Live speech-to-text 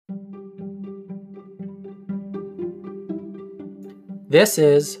This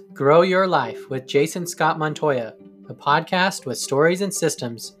is Grow Your Life with Jason Scott Montoya, a podcast with stories and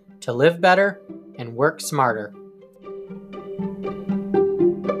systems to live better and work smarter.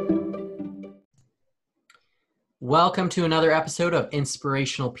 Welcome to another episode of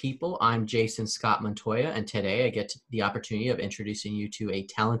Inspirational People. I'm Jason Scott Montoya, and today I get the opportunity of introducing you to a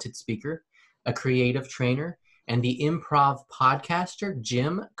talented speaker, a creative trainer, and the improv podcaster,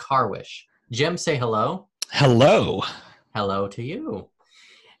 Jim Carwish. Jim, say hello. Hello. Hello to you.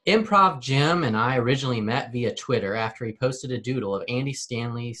 Improv Jim and I originally met via Twitter after he posted a doodle of Andy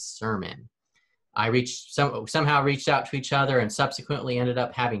Stanley's sermon. I somehow reached out to each other and subsequently ended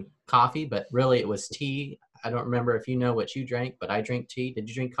up having coffee, but really it was tea. I don't remember if you know what you drank, but I drank tea. Did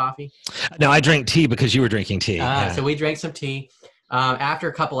you drink coffee? No, I drank tea because you were drinking tea. So we drank some tea. After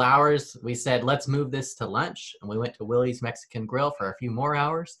a couple hours, we said, let's move this to lunch. And we went to Willie's Mexican Grill for a few more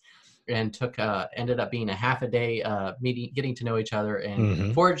hours and ended up being a half a day meeting, getting to know each other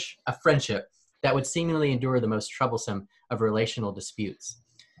and forge a friendship that would seemingly endure the most troublesome of relational disputes.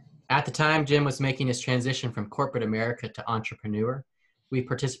 At the time, Jim was making his transition from corporate America to entrepreneur. We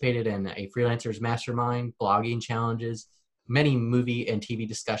participated in a freelancer's mastermind, blogging challenges, many movie and TV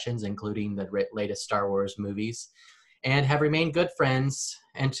discussions, including the latest Star Wars movies, and have remained good friends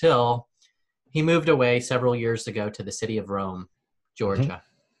until he moved away several years ago to the city of Rome, Georgia.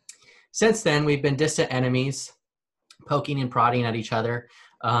 Since then, we've been distant enemies, poking and prodding at each other,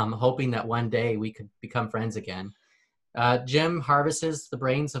 hoping that one day we could become friends again. Jim harvests the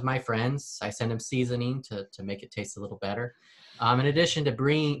brains of my friends. I send him seasoning to make it taste a little better. In addition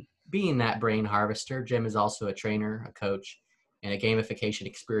to being that brain harvester, Jim is also a trainer, a coach, and a gamification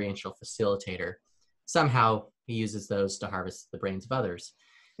experiential facilitator. Somehow he uses those to harvest the brains of others.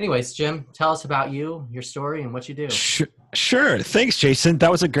 Anyways, Jim, tell us about you, your story, and what you do. Sure. Thanks, Jason.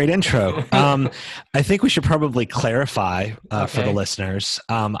 That was a great intro. I think we should probably clarify for the listeners.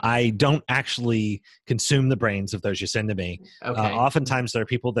 I don't actually consume the brains of those you send to me. Oftentimes, there are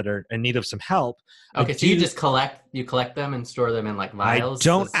people that are in need of some help. Okay, so you just collect them and store them in like vials? I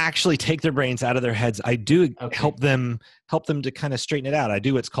don't actually take their brains out of their heads. I do help them to kind of straighten it out. I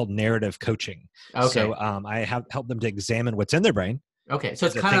do what's called narrative coaching. Okay. So I have helped them to examine what's in their brain. Okay, so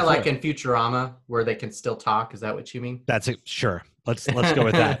it's kind of like in Futurama where they can still talk. Is that what you mean? That's it. Sure. Let's go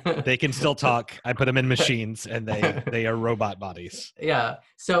with that. They can still talk. I put them in machines, and they are robot bodies. Yeah.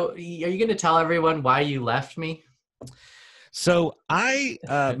 So are you going to tell everyone why you left me? So I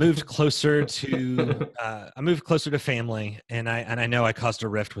moved closer to family, and I know I caused a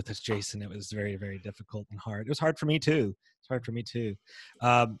rift with this Jason. It was very, very difficult and hard. It was hard for me too.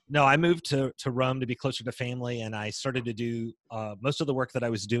 No, I moved to Rome to be closer to family, and I started to do most of the work that I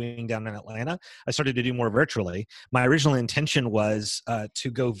was doing down in Atlanta. I started to do more virtually. My original intention was to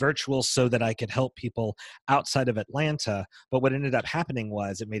go virtual so that I could help people outside of Atlanta. But what ended up happening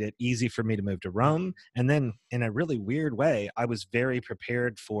was it made it easy for me to move to Rome. And then in a really weird way, I was very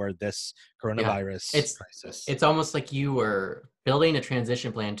prepared for this coronavirus crisis. It's almost like you were building a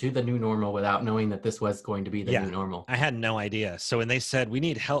transition plan to the new normal without knowing that this was going to be the new normal. I had no idea. So when they said we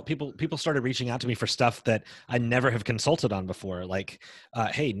need help, people started reaching out to me for stuff that I never have consulted on before. Like,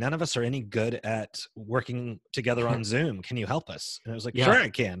 hey, none of us are any good at working together on Zoom. Can you help us? And I was like, sure, I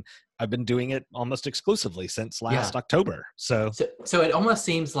can. I've been doing it almost exclusively since last October. So it almost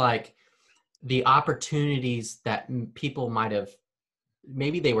seems like the opportunities that people might have,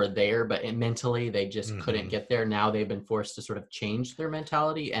 maybe they were there, but mentally they just couldn't get there. Now they've been forced to sort of change their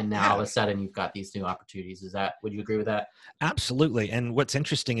mentality. And now all of a sudden you've got these new opportunities. Would you agree with that? Absolutely. And what's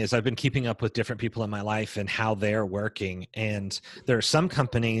interesting is I've been keeping up with different people in my life and how they're working. And there are some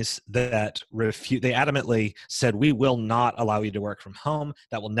companies that they adamantly said, we will not allow you to work from home.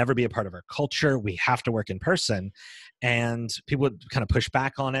 That will never be a part of our culture. We have to work in person. And people would kind of push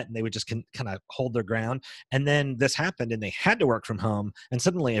back on it, and they would just kind of hold their ground. And then this happened and they had to work from home. And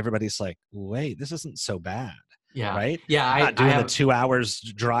suddenly everybody's like, wait, this isn't so bad. Yeah. Right? Yeah. I'm not doing the 2 hours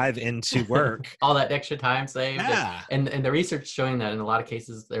drive into work. All that extra time saved. Yeah. And the research showing that in a lot of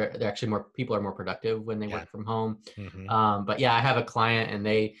cases, they're actually people are more productive when they work from home. But yeah, I have a client and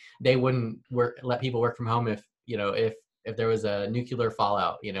they wouldn't let people work from home if there was a nuclear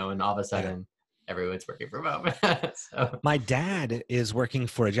fallout, and all of a sudden everyone's working from home. So. My dad is working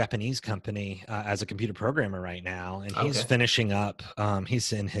for a Japanese company as a computer programmer right now, and he's finishing up.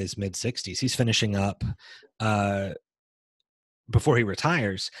 He's in his mid-60s. He's finishing up before he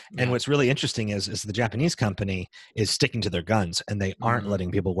retires. And what's really interesting is the Japanese company is sticking to their guns, and they aren't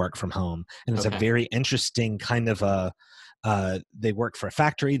letting people work from home. And it's a very interesting kind of they work for a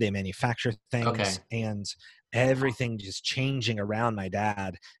factory, they manufacture things, and everything just changing around my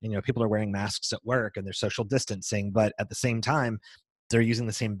dad. And, people are wearing masks at work and they're social distancing, but at the same time, they're using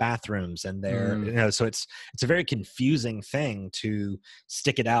the same bathrooms, and they're, Mm. you know, so it's a very confusing thing to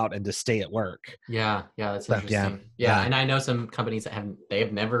stick it out and to stay at work. Yeah, yeah, that's So yeah, interesting. Yeah, yeah. and I know some companies that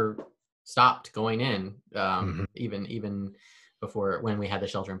have never stopped going in, Mhm. even before when we had the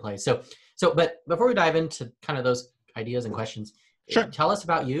shelter in place. But before we dive into kind of those ideas and questions, Sure. tell us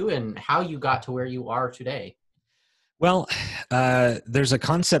about you and how you got to where you are today. Well, there's a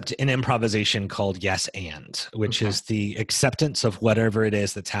concept in improvisation called yes and, which Okay. is the acceptance of whatever it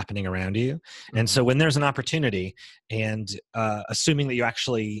is that's happening around you. And Mm-hmm. so when there's an opportunity, and assuming that you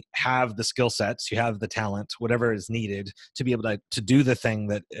actually have the skill sets, you have the talent, whatever is needed to be able to do the thing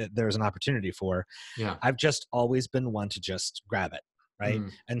that there's an opportunity for, Yeah. I've just always been one to just grab it. Right.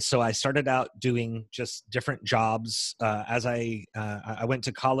 Mm. And so I started out doing just different jobs as I went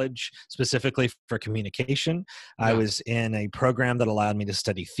to college specifically for communication. I Yeah. was in a program that allowed me to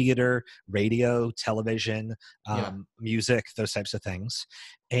study theater, radio, television, Yeah. music, those types of things.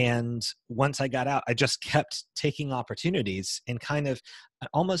 And once I got out, I just kept taking opportunities in kind of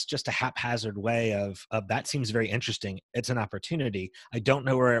almost just a haphazard way of that seems very interesting. It's an opportunity. I don't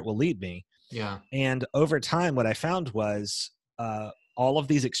know where it will lead me. Yeah. And over time, what I found was all of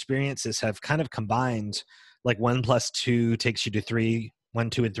these experiences have kind of combined, like 1 + 2 takes you to 3, 1,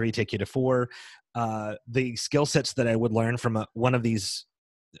 2, and 3 take you to 4. The skill sets that I would learn from one of these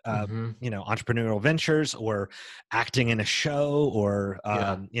Mm-hmm. entrepreneurial ventures, or acting in a show, or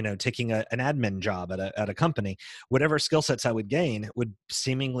Yeah. taking an admin job at a company, whatever skill sets I would gain would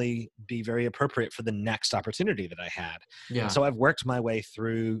seemingly be very appropriate for the next opportunity that I had. And Yeah. so I've worked my way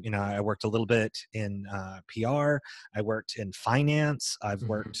through. I worked a little bit in PR. I worked in finance. I've Mm-hmm.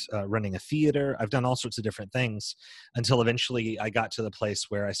 worked running a theater. I've done all sorts of different things until eventually I got to the place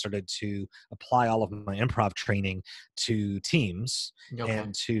where I started to apply all of my improv training to teams, Okay.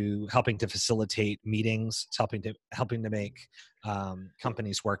 and to helping to facilitate meetings, helping to make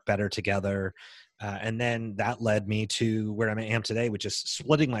companies work better together. And then that led me to where I am today, which is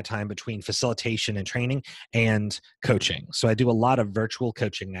splitting my time between facilitation and training and coaching. So I do a lot of virtual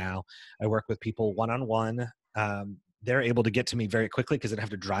coaching now. I work with people one-on-one. They're able to get to me very quickly because they don't have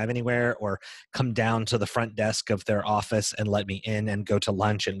to drive anywhere or come down to the front desk of their office and let me in and go to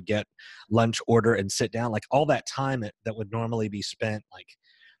lunch and get lunch order and sit down. Like all that time that would normally be spent like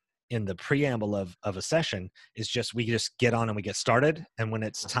in the preamble of a session is just, we just get on and we get started. And when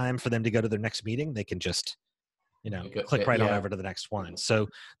it's time for them to go to their next meeting, they can just, click right on Yeah. over to the next one. So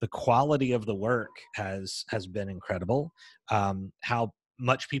the quality of the work has been incredible. How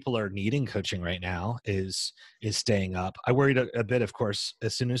much people are needing coaching right now is staying up. I worried a bit, of course,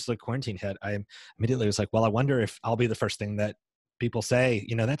 as soon as the quarantine hit. I immediately was like, well, I wonder if I'll be the first thing that people say,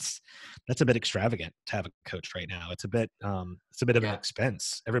 that's a bit extravagant to have a coach right now. It's a bit of an Yeah.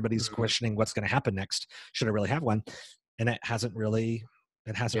 expense. Everybody's Mm-hmm. questioning what's going to happen next. Should I really have one? And it hasn't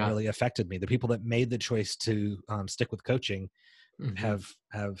Yeah. really affected me. The people that made the choice to stick with coaching Mm-hmm. have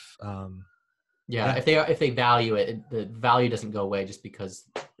Yeah, yeah. if they value it, the value doesn't go away just because.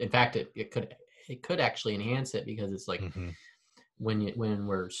 In fact, it could actually enhance it, because it's like Hmm. when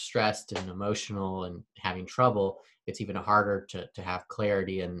we're stressed and emotional and having trouble, it's even harder to have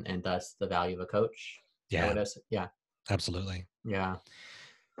clarity, and thus the value of a coach. Is that Yeah, what it is? Yeah, absolutely. yeah,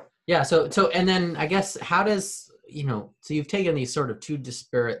 yeah. And then I guess, how does, so you've taken these sort of two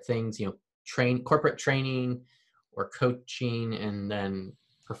disparate things, corporate training or coaching, and then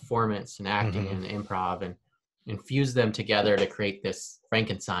performance and acting Hmm. and improv, and infuse them together to create this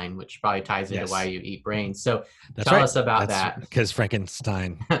Frankenstein, which probably ties into why Yes, you eat brains. So that's tell right. us about That's that. because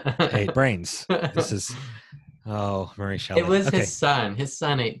Frankenstein ate brains. This is Murray It Shelley. was his Okay. son. His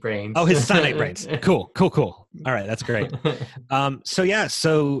son ate Oh, brains. his son ate brains. Cool. All right, that's great.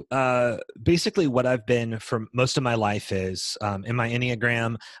 So basically what I've been for most of my life is, in my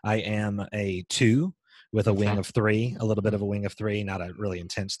Enneagram, I am a 2 with a wing Okay. of 3, a little bit of a wing of 3, not a really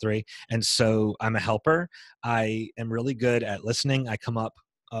intense 3. And so I'm a helper. I am really good at listening. I come up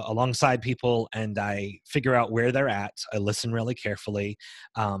alongside people and I figure out where they're at. I listen really carefully.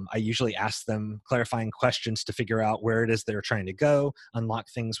 I usually ask them clarifying questions to figure out where it is they're trying to go, unlock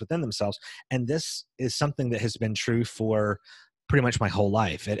things within themselves. And this is something that has been true for pretty much my whole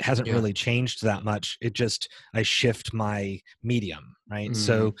life. It hasn't Yeah. really changed that much. I shift my medium, right? Mm,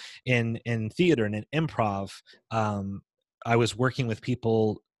 So in theater and in improv, I was working with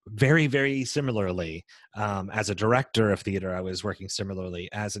people very, very similarly. As a director of theater, I was working similarly.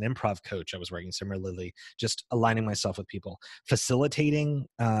 As an improv coach, I was working similarly, just aligning myself with people. Facilitating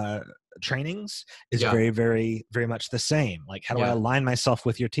trainings is yeah. very, very, very much the same. Like, how do I Yeah. align myself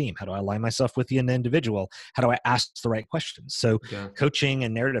with your team? How do I align myself with an individual? How do I ask the right questions? So Yeah. coaching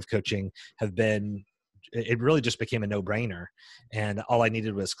and narrative coaching have been it really just became a no-brainer, and all I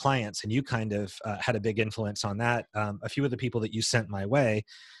needed was clients. And you kind of had a big influence on that. A few of the people that you sent my way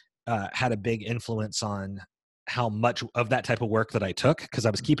had a big influence on how much of that type of work that I took, because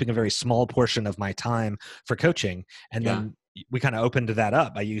I was keeping a very small portion of my time for coaching. And Yeah. then we kind of opened that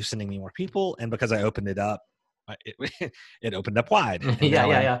up by you sending me more people. And because I opened it up, it, it opened up wide. And Yeah,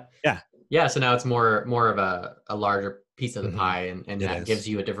 now yeah. Yeah, so now it's more of a larger piece of the mhm, pie, and it that gives is,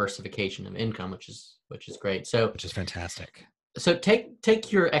 you a diversification of income, which is great. So which is fantastic.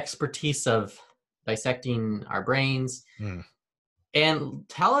 take your expertise of dissecting our brains Mm, and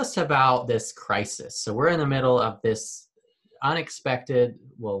tell us about this crisis. So we're in the middle of this unexpected,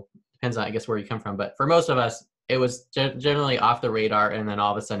 well, depends on I guess where you come from, but for most of us it was generally off the radar, and then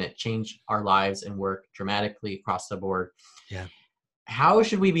all of a sudden it changed our lives and work dramatically across the board. yeah. How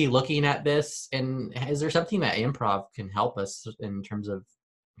should we be looking at this, and is there something that improv can help us in terms of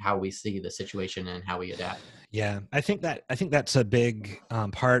how we see the situation and how we adapt? Yeah, I think that's a big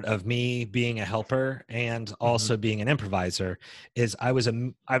part of me being a helper and Hmm. also being an improviser. Is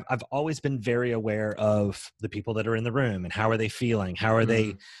I've always been very aware of the people that are in the room and how are they feeling,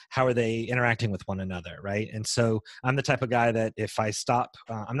 Mm, how are they interacting with one another, right? And so I'm the type of guy that if I stop,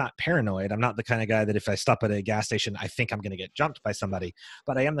 I'm not paranoid. I'm not the kind of guy that if I stop at a gas station, I think I'm going to get jumped by somebody.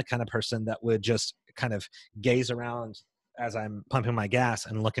 But I am the kind of person that would just kind of gaze around as I'm pumping my gas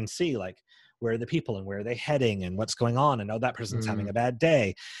and look and see like where are the people and where are they heading and what's going on, and oh, that person's having mm, a bad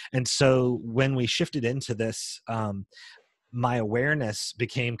day. And so when we shifted into this, my awareness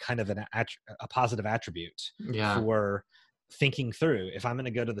became kind of a positive attribute yeah, for thinking through, if I'm going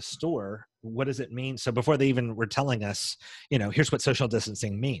to go to the store, what does it mean? So before they even were telling us, here's what social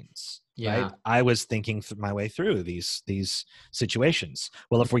distancing means, right? yeah, I was thinking my way through these situations.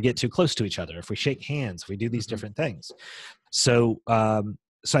 Well, if we get too close to each other, if we shake hands, if we do these hmm, different things. So,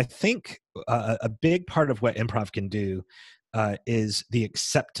 so I think a big part of what improv can do is the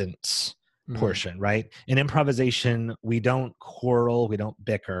acceptance mm, portion, right? In improvisation, we don't quarrel, we don't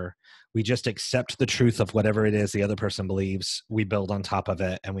bicker, we just accept the truth of whatever it is the other person believes. We build on top of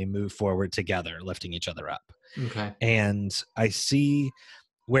it, and we move forward together, lifting each other up. okay, And I see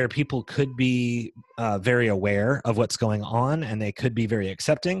where people could be very aware of what's going on and they could be very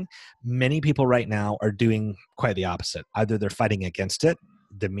accepting. Many people right now are doing quite the opposite. Either they're fighting against it,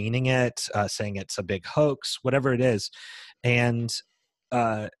 demeaning it, saying it's a big hoax, whatever it is. And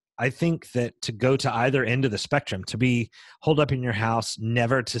uh, I think that to go to either end of the spectrum, to be holed up in your house,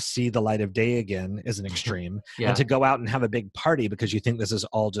 never to see the light of day again is an extreme. And yeah, to go out and have a big party because you think this is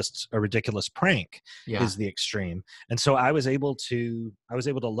all just a ridiculous prank yeah, is the extreme. And so I was able to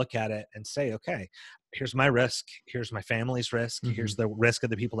look at it and say, okay, here's my risk, here's my family's risk, hmm, here's the risk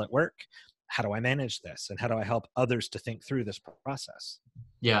of the people at work. How do I manage this? And how do I help others to think through this process?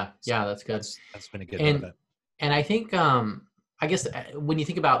 yeah, So yeah. That's good. that's been a good bit of And it. I think I guess when you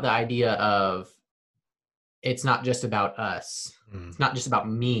think about the idea of it's not just about us, Mm, it's not just about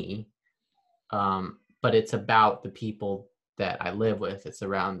me, but it's about the people that I live with. It's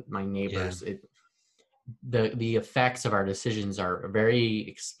around my yeah, neighbors. The effects of our decisions are very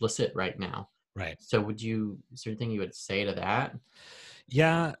explicit right now. right. So is there anything you would say to that?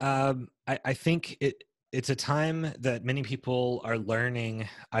 Yeah, I think it's a time that many people are learning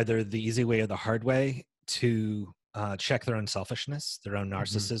either the easy way or the hard way to check their own selfishness, their own Hmm.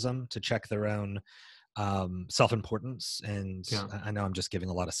 narcissism, to check their own self-importance. And Yeah. I know I'm just giving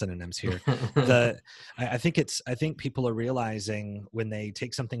a lot of synonyms here. I think people are realizing when they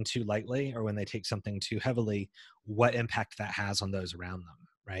take something too lightly or when they take something too heavily, what impact that has on those around them,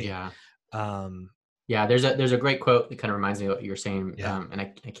 right? Yeah. Um, Yeah, there's a great quote that kind of reminds me of what you were saying, yeah. and I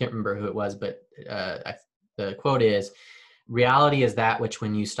can't remember who it was, but the quote is, "Reality is that which,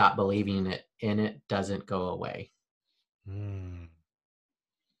 when you stop believing it doesn't go away." Mm.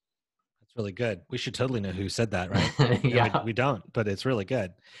 That's really good. We should totally know who said that, right? And we Yeah, we don't, but it's really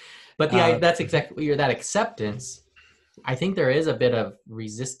good. but that's Mhm, exactly that acceptance. I think there is a bit of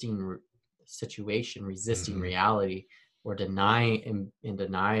situation, resisting mhm. reality, or denying in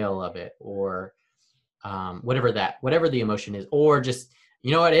denial of it, or whatever the emotion is, or just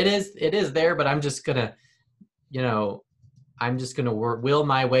what it is there, but you know I'm just gonna will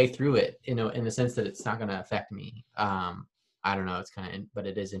my way through it, in the sense that it's not gonna affect me. I don't know. It's kind of, but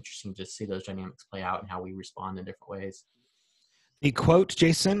it is interesting to see those dynamics play out and how we respond in different ways. The quote,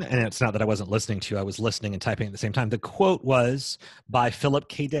 Jason, and it's not that I wasn't listening to you, I was listening and typing at the same time. The quote was by Philip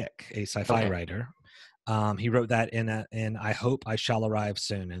K. Dick, a sci-fi Okay. writer. He wrote that in I Hope I Shall Arrive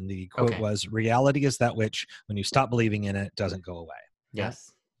Soon. And the quote Okay. was, reality is that which, when you stop believing in it, doesn't go away. Yeah,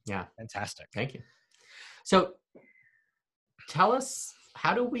 Yes. Yeah. fantastic. Thank you. So tell us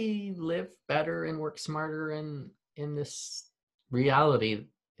how do we live better and work smarter in this reality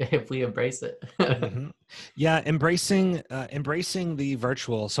if we embrace it? hmm Yeah, embracing the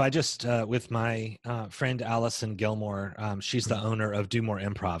virtual. So I just with my friend Allison Gilmore, she's the Mhm. owner of Do More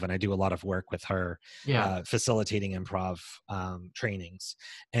Improv, and I do a lot of work with her, Yeah. facilitating improv trainings.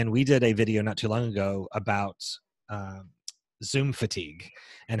 And we did a video not too long ago about um Zoom fatigue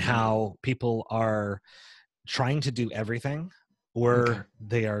and Mm. how people are trying to do everything, Okay. or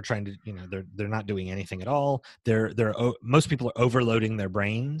they are trying to, they're not doing anything at all. Most people are overloading their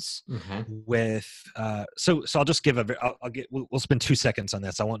brains Okay. with so I'll just give we'll spend 2 seconds on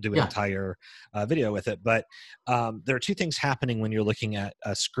this. I won't do an Yeah. entire video with it, but there are two things happening when you're looking at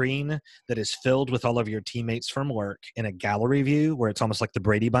a screen that is filled with all of your teammates from work in a gallery view where it's almost like the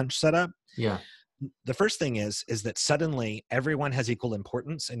Brady Bunch setup. Yeah. The first thing is that suddenly everyone has equal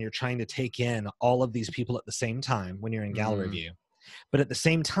importance, and you're trying to take in all of these people at the same time when you're in gallery Mm. view. But at the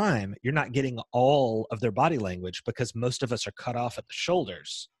same time, you're not getting all of their body language because most of us are cut off at the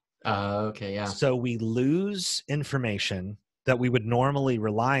shoulders. Okay. Yeah. So we lose information that we would normally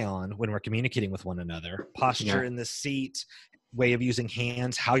rely on when we're communicating with one another. Posture Yeah. in the seat, way of using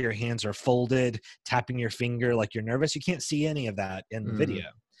hands, how your hands are folded, tapping your finger like you're nervous. You can't see any of that in the Mm. video.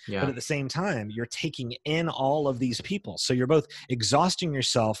 But Yeah. at the same time, you're taking in all of these people. So you're both exhausting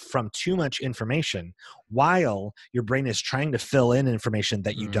yourself from too much information while your brain is trying to fill in information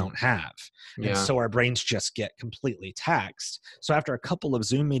that you Mm. don't have. And Yeah. so our brains just get completely taxed. So after a couple of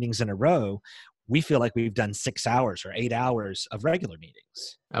Zoom meetings in a row, we feel like we've done 6 hours or 8 hours of regular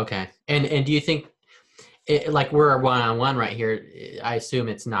meetings. Okay. And do you think like we're one-on-one right here? I assume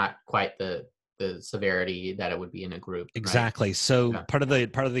it's not quite the severity that it would be in a group, right? Exactly. So Yeah. part of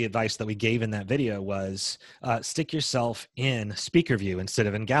the advice that we gave in that video was stick yourself in speaker view instead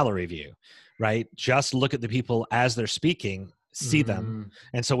of in gallery view, right? Just look at the people as they're speaking, see them. Mm.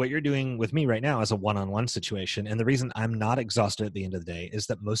 And so what you're doing with me right now is a one-on-one situation. And the reason I'm not exhausted at the end of the day is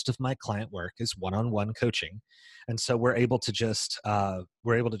that most of my client work is one-on-one coaching. And so we're able to just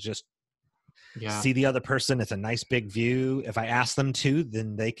Yeah. see the other person. It's a nice big view. If I ask them to,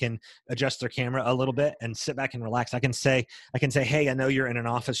 then they can adjust their camera a little bit and sit back and relax. I can say, hey, I know you're in an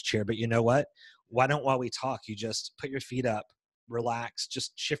office chair, but you know what? Why don't, while we talk, you just put your feet up, relax,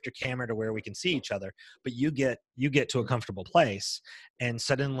 just shift your camera to where we can see each other. But you get to a comfortable place, and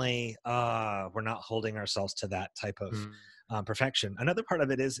suddenly we're not holding ourselves to that type of Mm. perfection. Another part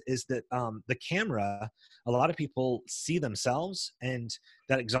of it is that the camera, a lot of people see themselves, and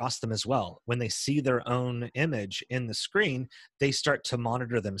that exhausts them as well. When they see their own image in the screen, they start to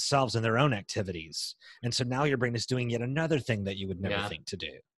monitor themselves and their own activities. And so now your brain is doing yet another thing that you would never Yeah. think to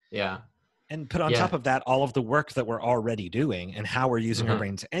do. Yeah. And put on Yeah. top of that all of the work that we're already doing and how we're using our Uh-huh.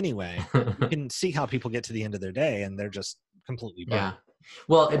 brains anyway, you can see how people get to the end of their day and they're just completely Yeah. burned.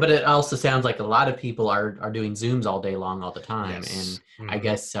 Well, but it also sounds like a lot of people are doing Zooms all day long, all the time, and Yes. I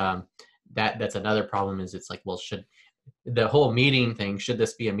guess that's another problem. Is it's like, well, should the whole meeting thing? Should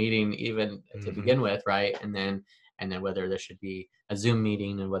this be a meeting even to Hmm. begin with, right? And then whether this should be a Zoom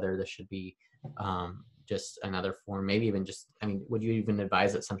meeting and whether this should be just another form, maybe even just. I mean, would you even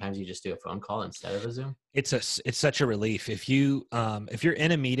advise that sometimes you just do a phone call instead of a Zoom? It's such a relief if you're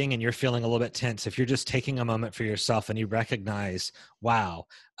in a meeting and you're feeling a little bit tense, if you're just taking a moment for yourself and you recognize, wow,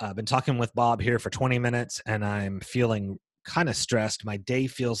 I've been talking with Bob here for 20 minutes and I'm feeling kind of stressed. My day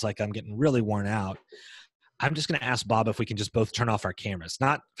feels like I'm getting really worn out. I'm just going to ask Bob if we can just both turn off our cameras,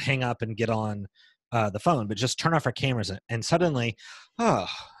 not hang up and get on the phone, but just turn off our cameras. And suddenly, oh,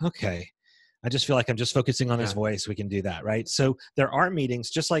 okay. I just feel like I'm just focusing on his Yeah. voice. We can do that, right? So there are meetings,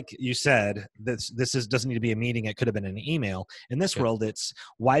 just like you said. Doesn't need to be a meeting. It could have been an email. In this Yeah. world, it's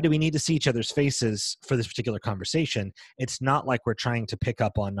why do we need to see each other's faces for this particular conversation? It's not like we're trying to pick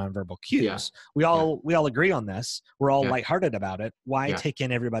up on nonverbal Yeah. cues. We Yeah. all agree on this. We're all Yeah. lighthearted about it. Why Yeah. take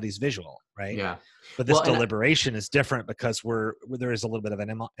in everybody's visual, right? Yeah. But this Well, and deliberation is different because there is a little bit of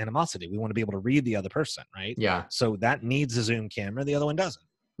animosity. We want to be able to read the other person, right? yeah. So that needs a Zoom camera. The other one doesn't.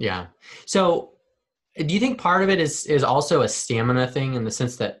 Yeah. So, do you think part of it is also a stamina thing in the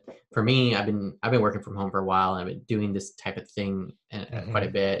sense that for me, I've been working from home for a while. And I've been doing this type of thing quite a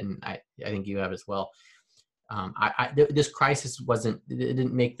Hmm. bit, and I think you have as well. This crisis it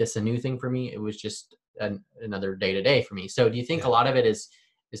didn't make this a new thing for me. It was just another day to day for me. So, do you think a Yeah. lot of it is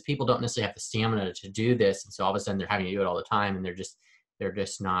people don't necessarily have the stamina to do this, and so all of a sudden they're having to do it all the time, and they're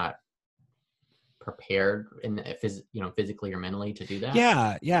just not prepared physically or mentally to do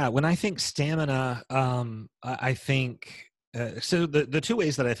that? Yeah. When I think stamina, I think so. The two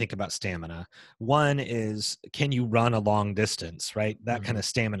ways that I think about stamina, one is can you run a long distance, right? That kind Hmm. of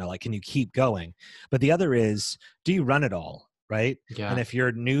stamina, like can you keep going? But the other is do you run it all, right? And Yeah. if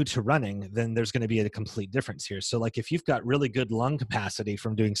you're new to running, then there's going to be a complete difference here. So like if you've got really good lung capacity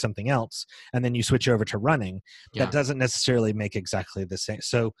from doing something else and then you switch over to running, that Yeah. doesn't necessarily make exactly the same.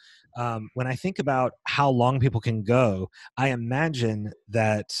 So when I think about how long people can go, I imagine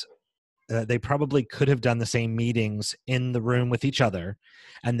that they probably could have done the same meetings in the room with each other,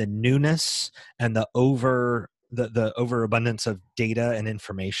 and the newness and the overabundance of data and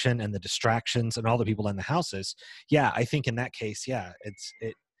information and the distractions and all the people in the houses. Yeah, I think in that case, yeah,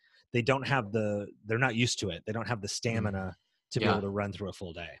 they don't have they're not used to it. They don't have the Mm. stamina to be able Yeah. to run through a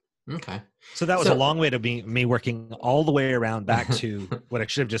full day. Okay. So that was a So, long way to be me working all the way around back to what I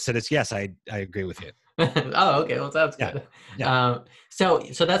should have just said is yes, I agree with you. oh, okay. Well, sounds Yeah. good. Yeah.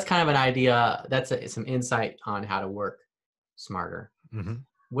 So that's kind of an idea. That's some insight on how to work smarter. Hmm.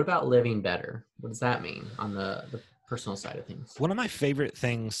 What about living better? What does that mean on the personal side of things? One of my favorite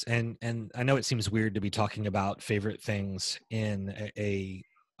things, and I know it seems weird to be talking about favorite things in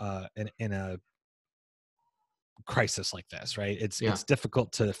in a crisis like this, right? Yeah. It's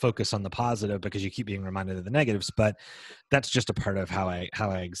difficult to focus on the positive because you keep being reminded of the negatives, but that's just a part of how I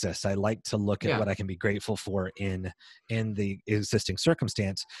exist. I like to look at Yeah. what I can be grateful for in the existing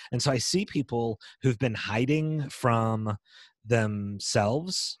circumstance. And so I see people who've been hiding from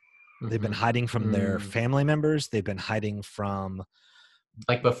themselves. They've been Mm-hmm. hiding from their Mm. family members. They've been hiding from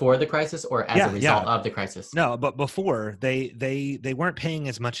Like before the crisis or as a yeah, result yeah. of the crisis? No, but before they weren't paying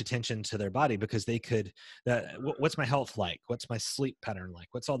as much attention to their body because they could. What's my health like? What's my sleep pattern like?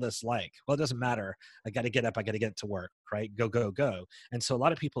 What's all this like? Well, it doesn't matter. I got to get up. I got to get to work. Right? Go, go, go. And so a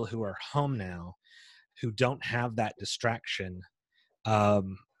lot of people who are home now, who don't have that distraction,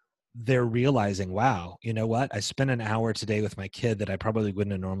 um, they're realizing, wow, you know what? I spent an hour today with my kid that I probably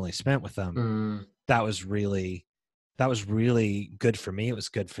wouldn't have normally spent with them. Mm. That was really good for me. It was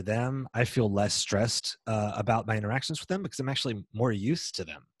good for them. I feel less stressed about my interactions with them because I'm actually more used to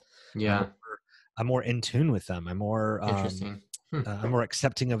them. I'm more, Yeah. I'm more in tune with them. Interesting. Hmm. I'm more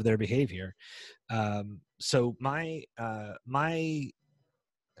accepting of their behavior. So my uh,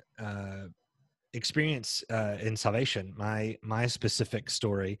 experience in salvation, my specific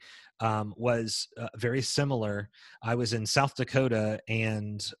story was very similar. I was in South Dakota,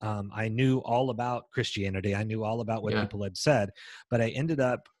 and I knew all about Christianity. I knew all about what Yeah. people had said, but I ended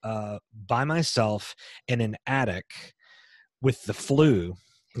up by myself in an attic with the flu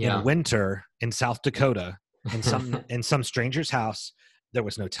in Yeah. winter in South Dakota, in some stranger's house. There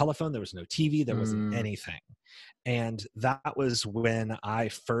was no telephone, there was no TV, there wasn't Mm. anything. And that was when I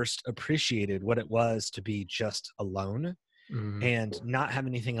first appreciated what it was to be just alone Mm. and not have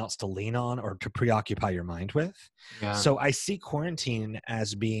anything else to lean on or to preoccupy your mind with. Yeah. So I see quarantine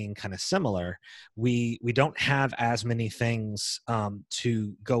as being kind of similar. We don't have as many things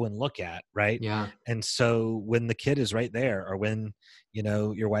to go and look at, right? Yeah. And so when the kid is right there, or when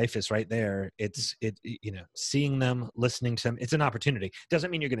your wife is right there, seeing them, listening to them, it's an opportunity.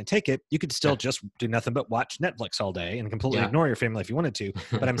 Doesn't mean you're going to take it. You could still Yeah. just do nothing but watch Netflix all day and completely Yeah. ignore your family if you wanted to.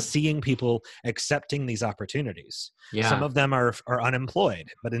 But I'm seeing people accepting these opportunities. Some Yeah. of them are unemployed,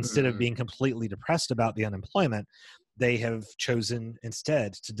 but instead of Mm. being completely depressed about the unemployment, they have chosen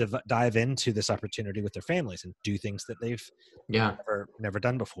instead to dive into this opportunity with their families and do things that they've Yeah. never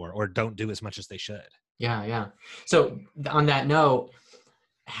done before, or don't do as much as they should. Yeah. Yeah. So on that note,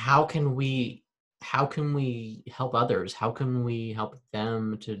 how can we help others? How can we help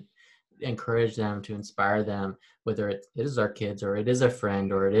them to encourage them, to inspire them, whether it is our kids or it is a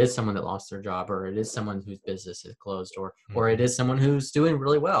friend or it is someone that lost their job or it is someone whose business is closed or it Mhm. is someone who's doing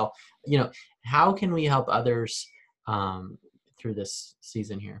really well. How can we help others through this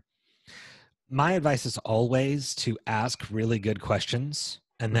season here? My advice is always to ask really good questions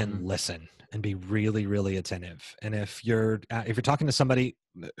and then Hmm. listen and be really, really attentive. And if you're talking to somebody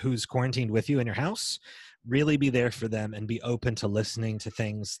who's quarantined with you in your house, really be there for them and be open to listening to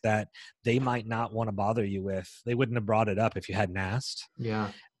things that they might not want to bother you with. They wouldn't have brought it up if you hadn't asked.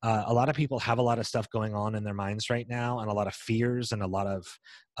 Yeah. A lot of people have a lot of stuff going on in their minds right now, and a lot of fears and a lot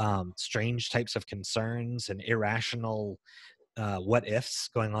of strange types of concerns and irrational what ifs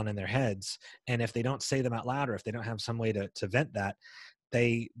going on in their heads. And if they don't say them out loud, or if they don't have some way to vent that,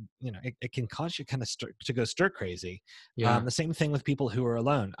 it can cause you kind of to go stir crazy. Yeah. The same thing with people who are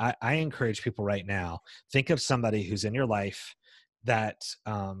alone. I encourage people right now, think of somebody who's in your life that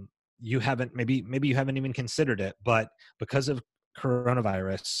you haven't, maybe you haven't even considered it, but because of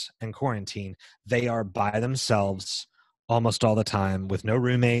coronavirus and quarantine, they are by themselves almost all the time with no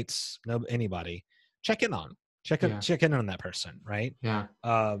roommates, no anybody. Check in on 'em. Yeah. check in on that person, right? Yeah.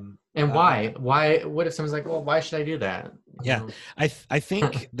 Um, And uh, why, what if someone's like, well, why should I do that? You yeah, know? I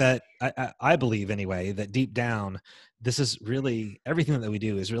think that I believe anyway that deep down, this is really everything that we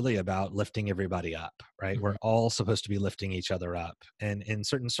do is really about lifting everybody up, right? We're Mhm. all supposed to be lifting each other up, and in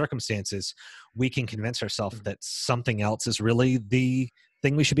certain circumstances, we can convince ourselves that something else is really the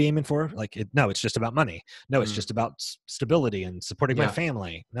thing we should be aiming for. Like, no, it's just about money. No, it's Mm. just about stability and supporting my Yeah.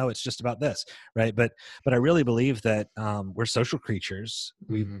 family. No, it's just about this, right? But I really believe that we're social creatures.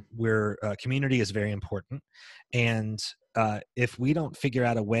 Mhm. We're community is very important, and if we don't figure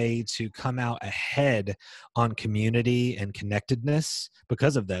out a way to come out ahead on community and connectedness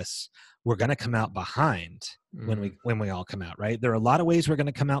because of this, we're going to come out behind Mm. when we all come out, right? There are a lot of ways we're going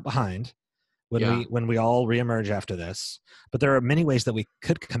to come out behind Yeah. when we all reemerge after this, but there are many ways that we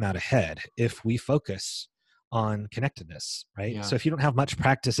could come out ahead if we focus on connectedness, right? Yeah. So if you don't have much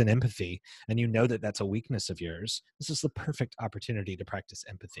practice in empathy and you know that that's a weakness of yours, this is the perfect opportunity to practice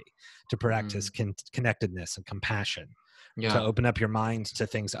empathy, to practice Mm. connectedness and compassion, to Yeah. open up your mind to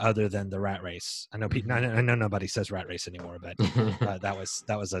things other than the rat race. I know Mhm. I know nobody says rat race anymore, but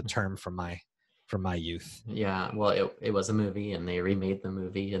that was a term from my youth. Yeah. Well, it was a movie, and they remade the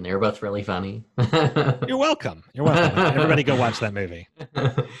movie, and they were both really funny. You're welcome. You're welcome. Everybody go watch that movie.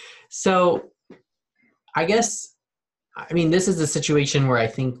 So I guess, I mean, this is a situation where I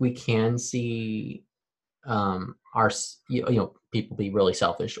think we can see people be really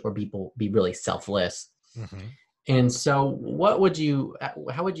selfish, or people be really selfless. Hmm. And so what would you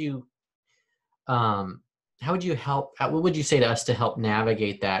how would you um how would you help what would you say to us to help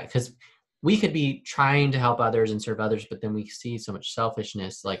navigate that? Because we could be trying to help others and serve others, but then we see so much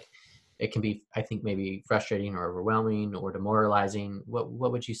selfishness, like it can be, I think, maybe frustrating or overwhelming or demoralizing. What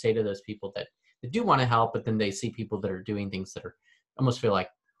would you say to those people that do want to help, but then they see people that are doing things that are almost feel like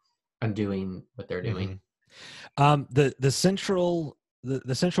undoing what they're Hmm. doing? The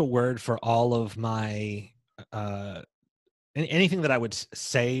central word for all of my uh, anything that I would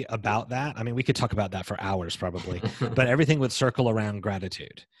say about that, I mean, we could talk about that for hours probably, but everything would circle around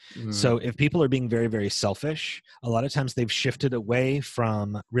gratitude. So Mm, if people are being very, very selfish, a lot of times they've shifted away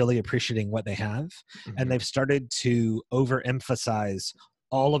from really appreciating what they have, and mhm. they've started to overemphasize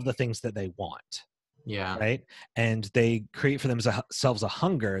all of the things that they want, Yeah. right? And they create for themselves a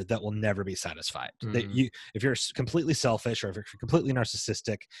hunger that will never be satisfied. That Mm, you, if you're completely selfish or if you're completely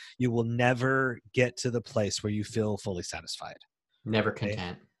narcissistic, you will never get to the place where you feel fully satisfied. never Right?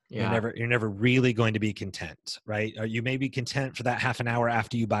 content. Yeah. You're never really going to be content, right? You may be content for that half an hour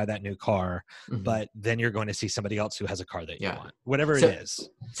after you buy that new car, Mhm. but then you're going to see somebody else who has a car that you Yeah. want, whatever it So is.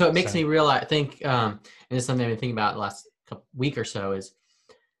 so it makes So me realize, think, and it's something I've been thinking about the last week or so, is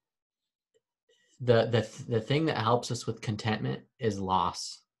the thing that helps us with contentment is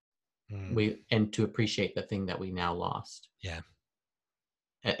loss. mm, And to appreciate the thing that we now lost. yeah.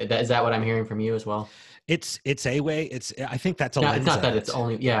 Is that what I'm hearing from you as well? It's a way. It's I think that's a No, it's lens not of that it's it.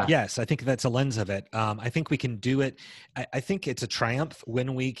 only, yeah. Yes, I think that's a lens of it. I think we can do it. I think it's a triumph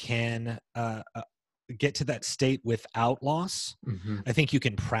when we can get to that state without loss. Hmm. I think you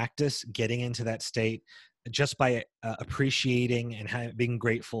can practice getting into that state just by appreciating and being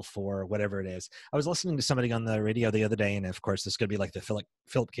grateful for whatever it is. I was listening to somebody on the radio the other day, and of course, this is going to be like the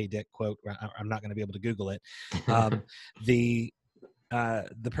Philip K. Dick quote. I'm not going to be able to Google it. Um, the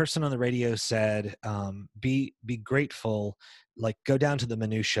the person on the radio said, be grateful, like go down to the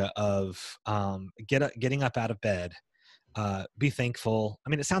minutia of getting up out of bed. Be thankful. I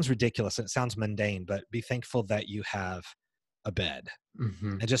mean, it sounds ridiculous. It sounds mundane, but be thankful that you have a bed,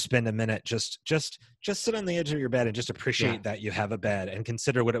 Hmm. and just spend a minute, just sit on the edge of your bed and just Yeah. appreciate that you have a bed, and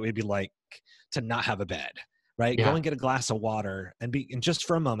consider what it would be like to not have a bed, right? Go Yeah. and get a glass of water and just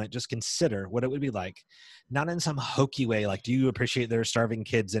for a moment, just consider what it would be like, not in some hokey way, like, do you appreciate there are starving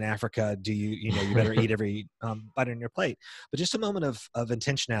kids in Africa? Do you, you better eat every bite on your plate, but just a moment of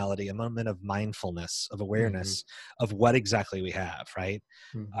intentionality, a moment of mindfulness, of Hmm. awareness of what exactly we have, right?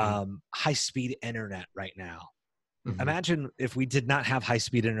 Hmm. High speed internet right now. Hmm. Imagine if we did not have high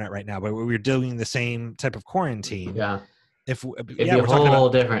speed internet right now, but we were doing the same type of quarantine. Yeah. If It'd yeah, be a we're talking about whole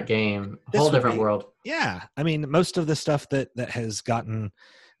different game, a whole this would different be world. yeah. I mean, most of the stuff that has gotten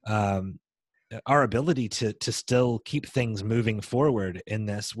um, our ability to still keep things moving forward in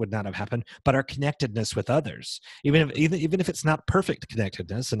this would not have happened, but our connectedness with others, even if it's not perfect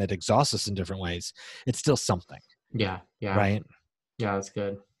connectedness and it exhausts us in different ways, it's still something, Yeah. Yeah. right? Yeah. That's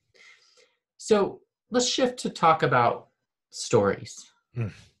good. So let's shift to talk about stories.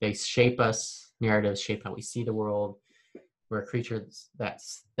 Mm, They shape us. Narratives shape how we see the world. We're a creature that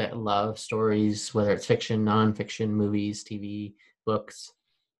love stories, whether it's fiction, nonfiction, movies, TV, books.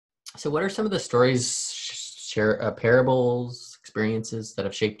 So, what are some of the stories share parables, experiences that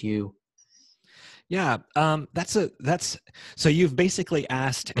have shaped you? Yeah, that's so you've basically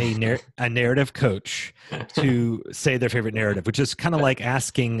asked a narrative coach to say their favorite narrative, which is kind of like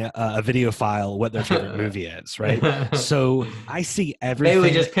asking a video file what their favorite movie is, right? So I see Maybe we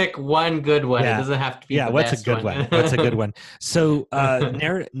everything. just pick one good one. It Yeah, doesn't have to be yeah. the What's a best good one. one? What's a good one? So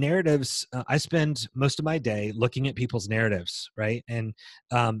narratives. I spend most of my day looking at people's narratives, right? And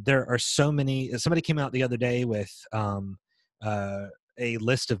there are so many. Somebody came out the other day with. Uh, a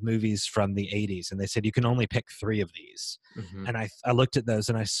list of movies from the 80s, and they said you can only pick 3 of these. Hmm. And I looked at those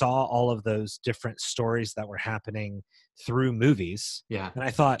and I saw all of those different stories that were happening through movies, Yeah. and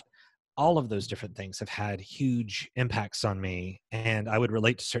I thought all of those different things have had huge impacts on me, and I would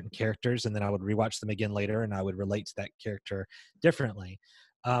relate to certain characters, and then I would rewatch them again later and I would relate to that character differently.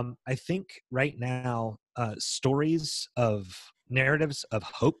 I think right now stories of narratives of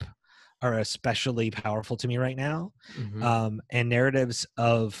hope are especially powerful to me right now. Hmm. And narratives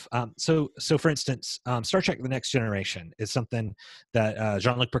of so for instance, Star Trek: The Next Generation is something that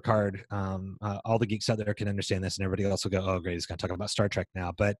Jean-Luc Picard, all the geeks out there can understand this, and everybody else will go, oh great, he's going to talk about Star Trek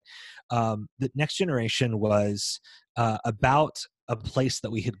now. But the Next Generation was about a place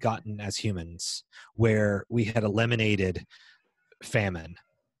that we had gotten as humans, where we had eliminated famine,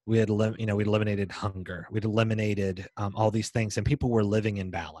 we had we'd eliminated hunger, we'd eliminated all these things, and people were living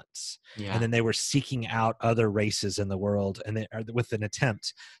in balance. And Yeah. then they were seeking out other races in the world, and with an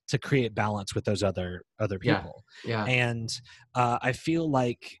attempt to create balance with those other Yeah. people. Yeah. And I feel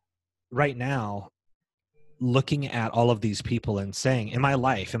like right now, looking at all of these people and saying, in my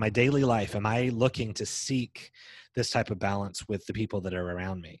life, in my daily life, am I looking to seek this type of balance with the people that are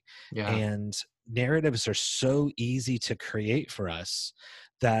around me? Yeah. And narratives are so easy to create for us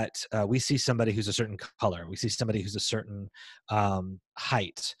that we see somebody who's a certain color, we see somebody who's a certain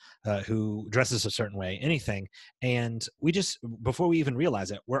height, who dresses a certain way, anything, and we just, before we even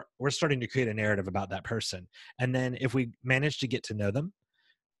realize it, we're starting to create a narrative about that person. And then if we manage to get to know them,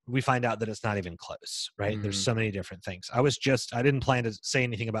 we find out that it's not even close, right? There's Mm. so many different things. I didn't plan to say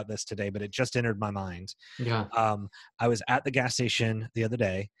anything about this today, but it just entered my mind. Yeah. I was at the gas station the other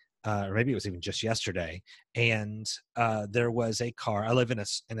day, or maybe it was even just yesterday, and there was a car. I live in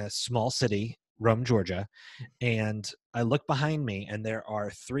a small city, Rome, Georgia, and I look behind me, and there are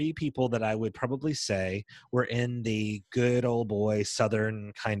 3 people that I would probably say were in the good old boy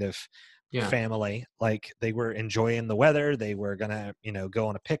Southern kind of Yeah. family. Like, they were enjoying the weather, they were gonna go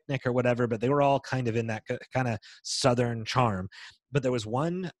on a picnic or whatever, but they were all kind of in that kind of Southern charm. But there was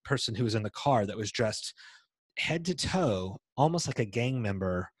one person who was in the car that was dressed head to toe almost like a gang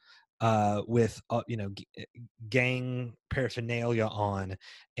member, with gang paraphernalia on,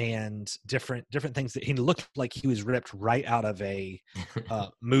 and different things, that he looked like he was ripped right out of a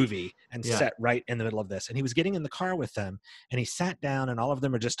movie and Yeah. set right in the middle of this. And he was getting in the car with them, and he sat down, and all of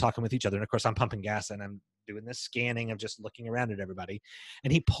them are just talking with each other. And of course, I'm pumping gas and I'm doing this scanning of just looking around at everybody.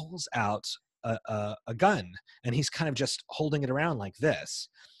 And he pulls out a gun, and he's kind of just holding it around like this.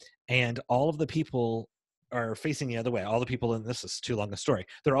 And all of the people are facing the other way. All the people, and this is too long a story,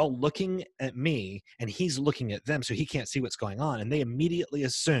 they're all looking at me, and he's looking at them, so he can't see what's going on. And they immediately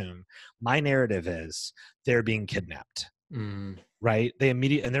assume my narrative is they're being kidnapped. Mm. Right?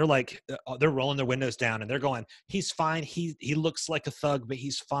 And they're like, they're rolling their windows down, and they're going, he's fine. He looks like a thug, but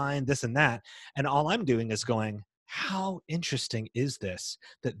he's fine, this and that. And all I'm doing is going, how interesting is this,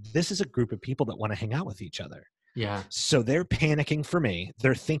 that this is a group of people that want to hang out with each other. Yeah. So they're panicking for me.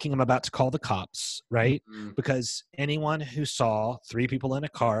 They're thinking I'm about to call the cops, right? Mm. Because anyone who saw 3 people in a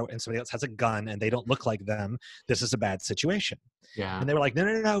car and somebody else has a gun and they don't look like them, this is a bad situation. Yeah. And they were like,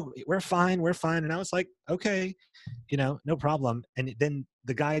 no, we're fine, we're fine. And I was like, okay, no problem. And then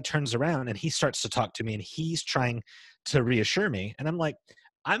the guy turns around and he starts to talk to me, and he's trying to reassure me. And I'm like,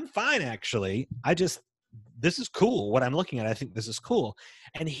 I'm fine, actually. This is cool. What I'm looking at, I think this is cool.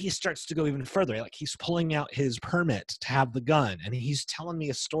 And he starts to go even further. Like, he's pulling out his permit to have the gun, and he's telling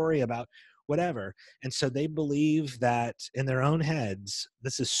me a story about whatever. And so they believe that in their own heads,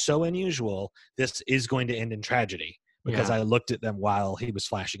 this is so unusual, this is going to end in tragedy, because Yeah. I looked at them while he was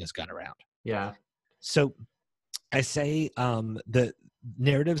flashing his gun around. Yeah. So I say that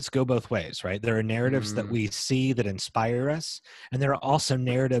narratives go both ways, right? There are narratives that Mm. we see that inspire us, and there are also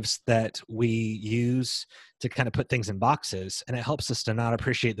narratives that we use to kind of put things in boxes, and it helps us to not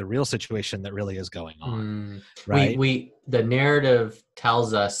appreciate the real situation that really is going on, Mm. right? The narrative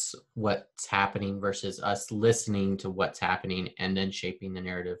tells us what's happening versus us listening to what's happening and then shaping the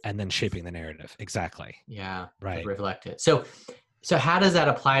narrative. And then shaping the narrative. Exactly. Yeah. Right. Reflect it. So how does that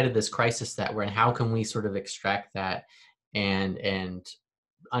apply to this crisis that we're in? How can we sort of extract that and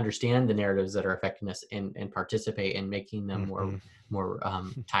understand the narratives that are affecting us and participate in making them more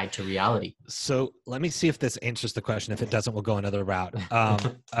tied to reality. So let me see if this answers the question. If it doesn't, we'll go another route.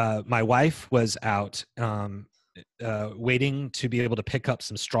 My wife was out waiting to be able to pick up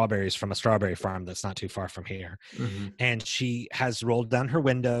some strawberries from a strawberry farm that's not too far from here. Mm-hmm. And she has rolled down her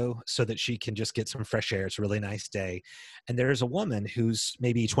window so that she can just get some fresh air. It's a really nice day. And there's a woman who's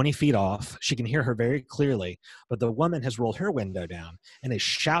maybe 20 feet off. She can hear her very clearly, but the woman has rolled her window down and is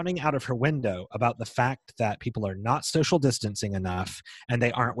shouting out of her window about the fact that people are not social distancing enough and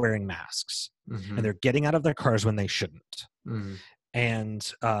they aren't wearing masks. Mm-hmm. And they're getting out of their cars when they shouldn't. Mm-hmm. And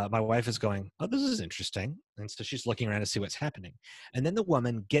my wife is going, oh, this is interesting. And so she's looking around to see what's happening. And then the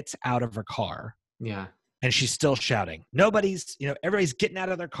woman gets out of her car. Yeah. And she's still shouting, nobody's, everybody's getting out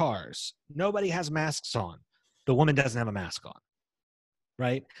of their cars. Nobody has masks on. The woman doesn't have a mask on.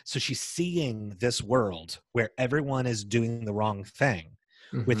 Right? So she's seeing this world where everyone is doing the wrong thing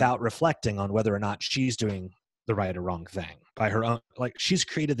without reflecting on whether or not she's doing the right or wrong thing by her own. Like, she's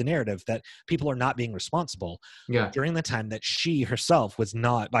created the narrative that people are not being responsible during the time that she herself was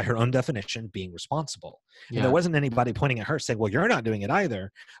not, by her own definition, being responsible. And there wasn't anybody pointing at her saying, well, you're not doing it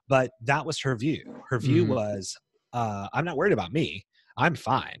either. But that was her view. Her view was, I'm not worried about me. I'm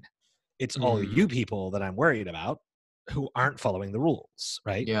fine. It's all you people that I'm worried about who aren't following the rules.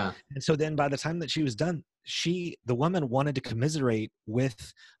 Right. Yeah. And so then by the time that she was done, the woman wanted to commiserate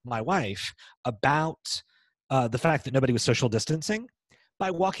with my wife about the fact that nobody was social distancing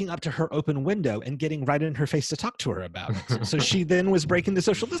by walking up to her open window and getting right in her face to talk to her about it. So she then was breaking the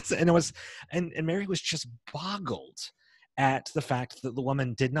social distance, and Mary was just boggled at the fact that the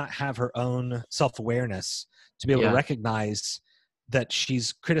woman did not have her own self-awareness to be able to recognize that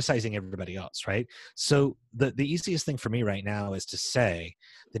she's criticizing everybody else, right? So the easiest thing for me right now is to say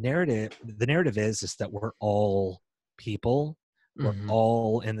the narrative is that we're all people. We're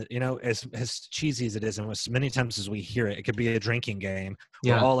all in the, as cheesy as it is, and as many times as we hear it, it could be a drinking game.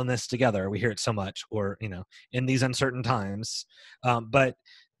 We're all in this together. We hear it so much, or, in these uncertain times. But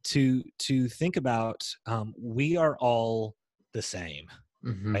to think about, we are all the same,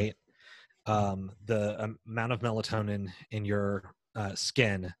 right? The amount of melatonin in your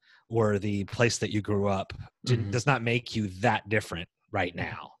skin or the place that you grew up does not make you that different right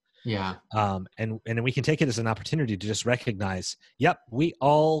now. Yeah. And we can take it as an opportunity to just recognize, yep, we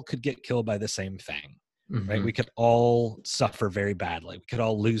all could get killed by the same thing, right? We could all suffer very badly. We could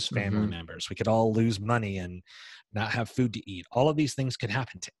all lose family members. We could all lose money and not have food to eat. All of these things could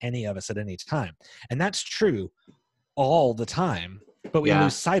happen to any of us at any time. And that's true all the time, but we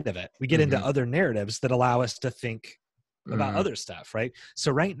lose sight of it. We get into other narratives that allow us to think about other stuff, right?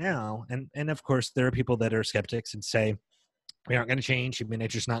 So right now, and of course, there are people that are skeptics and say, we aren't going to change. Human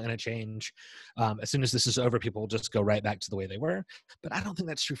nature's not going to change. As soon as this is over, people will just go right back to the way they were. But I don't think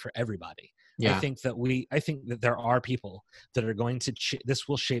that's true for everybody. Yeah. I think that there are people that are going to, this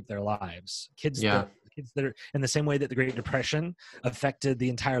will shape their lives. Kids that are in the same way that the Great Depression affected the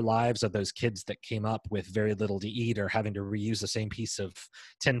entire lives of those kids that came up with very little to eat or having to reuse the same piece of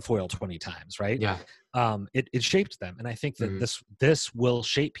tinfoil 20 times, right? Yeah. It shaped them. And I think that this will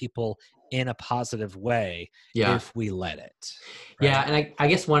shape people in a positive way if we let it. Right? Yeah. And I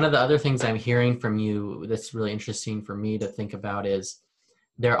guess one of the other things I'm hearing from you that's really interesting for me to think about is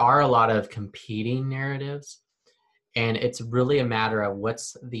there are a lot of competing narratives, and it's really a matter of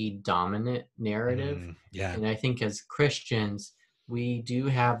what's the dominant narrative. And I think as Christians, we do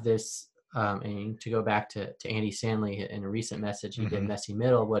have this, and to go back to Andy Stanley in a recent message he did, Messy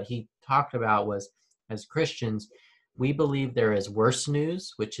Middle, what he talked about was, as Christians, we believe there is worse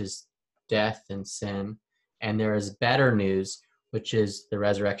news, which is death and sin, and there is better news, which is the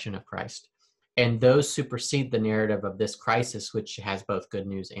resurrection of Christ. And those supersede the narrative of this crisis, which has both good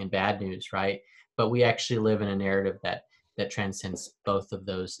news and bad news, right? But we actually live in a narrative that transcends both of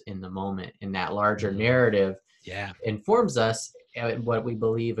those in the moment. And that larger narrative informs us what we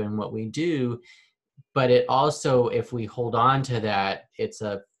believe and what we do. But it also, if we hold on to that, it's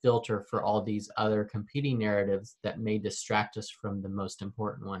a filter for all these other competing narratives that may distract us from the most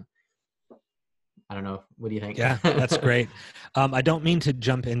important one. I don't know. What do you think? Yeah, that's great. I don't mean to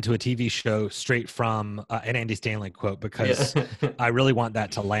jump into a TV show straight from an Andy Stanley quote, because I really want that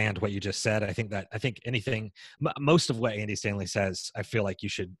to land what you just said. I think anything, most of what Andy Stanley says, I feel like you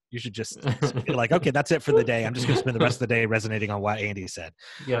should just be like, okay, that's it for the day. I'm just going to spend the rest of the day resonating on what Andy said.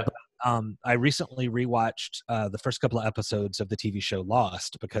 Yeah. I recently rewatched the first couple of episodes of the TV show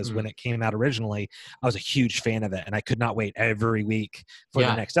Lost, because when it came out originally, I was a huge fan of it, and I could not wait every week for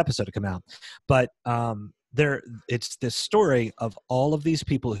the next episode to come out. But it's this story of all of these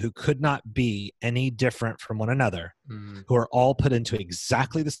people who could not be any different from one another, Mm, who are all put into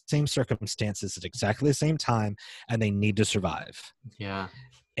exactly the same circumstances at exactly the same time, and they need to survive. yeah.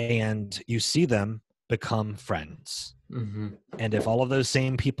 And you see them become friends. Hmm. And if all of those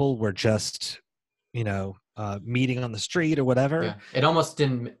same people were just, meeting on the street or whatever, Yeah. It almost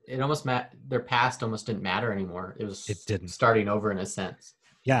didn't. It almost their past almost didn't matter anymore. It it was didn't. starting over in a sense.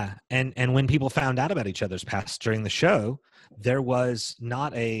 Yeah. And when people found out about each other's past during the show, there was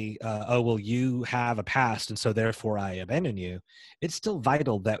not oh, well, you have a past, and so therefore I abandon you. It's still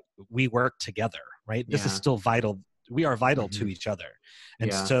vital that we work together, right? This is Yeah. still vital. We are vital to Hmm. each other. And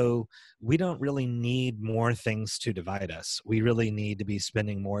Yeah. so we don't really need more things to divide us. We really need to be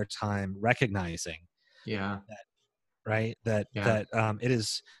spending more time recognizing Yeah. that, right? That, Yeah. that it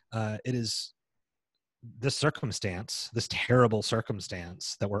is this circumstance, this terrible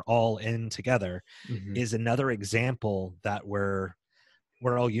circumstance that we're all in together, Hmm. is another example that we're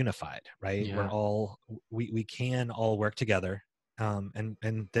all unified, right? Yeah. We can all work together,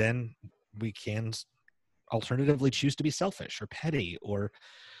 and then we can alternatively choose to be selfish or petty or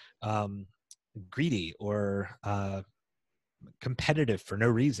um, greedy or competitive for no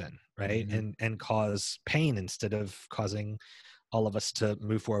reason, right? Hmm. And cause pain instead of causing all of us to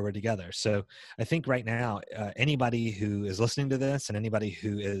move forward together. So I think right now, anybody who is listening to this and anybody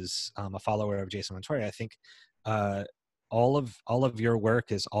who is a follower of Jason Montori, I think uh, all of your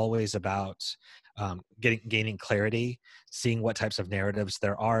work is always about gaining clarity, seeing what types of narratives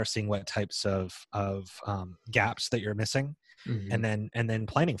there are, seeing what types of gaps that you're missing, Hmm. and then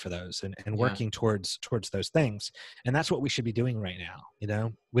planning for those and Yeah. working towards those things. And that's what we should be doing right now,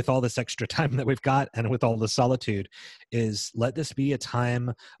 with all this extra time that we've got and with all the solitude, is let this be a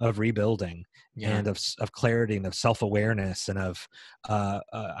time of rebuilding Yeah. and of clarity and of self-awareness and of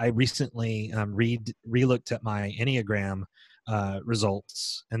I recently re-looked at my Enneagram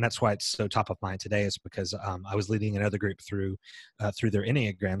results, and that's why it's so top of mind today, is because I was leading another group through their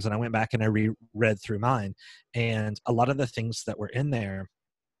Enneagrams, and I went back and I reread through mine, and a lot of the things that were in there,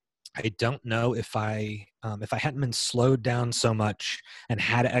 I don't know if I hadn't been slowed down so much and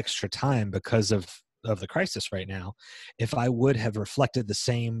had extra time because of the crisis right now, if I would have reflected the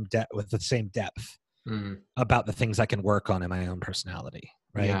same depth with the same depth Hmm. about the things I can work on in my own personality,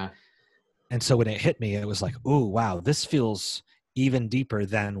 right? Yeah. And so when it hit me, it was like, oh wow, this feels even deeper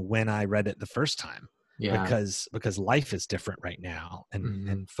than when I read it the first time, Yeah. because life is different right now, and Hmm.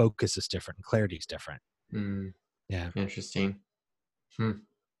 and focus is different, and clarity is different. Mm. Yeah. Interesting. Hmm.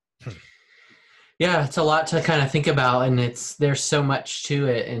 Hmm. Yeah, it's a lot to kind of think about, and there's so much to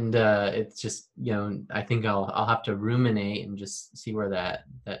it, and it's just I think I'll have to ruminate and just see where that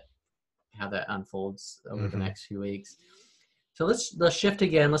how that unfolds over the Mhm. next few weeks. So let's shift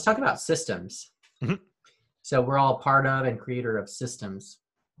again. Let's talk about systems. Mhm. So we're all part of and creator of systems,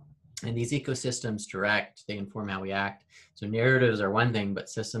 and these ecosystems they inform how we act. So narratives are one thing, but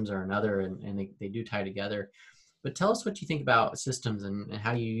systems are another, and they do tie together. But tell us what you think about systems, and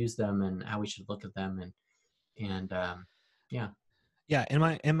how you use them, and how we should look at them, and yeah. Yeah,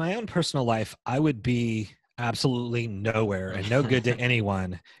 in my own personal life, I would be absolutely nowhere and no good to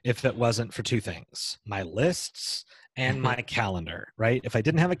anyone if it wasn't for two things: my lists and my calendar, right? If I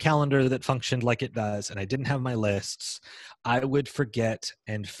didn't have a calendar that functioned like it does and I didn't have my lists, I would forget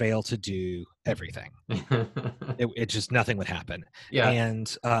and fail to do everything. It just, nothing would happen. Yeah.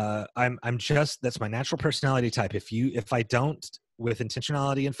 And I'm just, that's my natural personality type. If I don't, with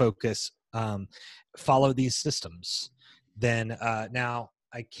intentionality and focus, follow these systems, then now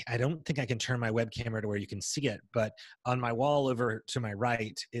I don't think I can turn my web camera to where you can see it, but on my wall over to my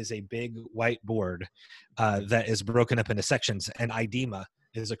right is a big whiteboard that is broken up into sections, and IDEMA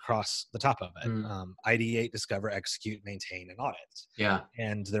is across the top of it. Mm, Ideate, discover, execute, maintain, and audit. yeah.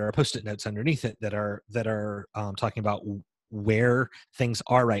 And there are post-it notes underneath it that are talking about where things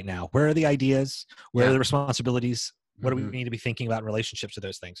are right now. Where are the ideas? Where are Yeah. the responsibilities? What do we Hmm. need to be thinking about in relationships to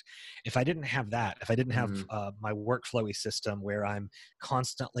those things? If I didn't have that, if I didn't have Mm, my workflowy system where I'm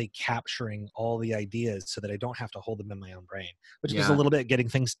constantly capturing all the ideas so that I don't have to hold them in my own brain, which is a yeah. little bit getting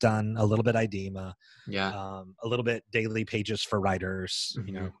things done, a little bit IDEMA, Yeah. a little bit daily pages for writers,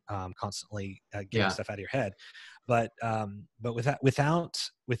 Hmm. constantly getting Yeah. stuff out of your head. But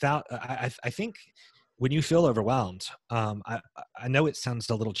without I think when you feel overwhelmed, I know it sounds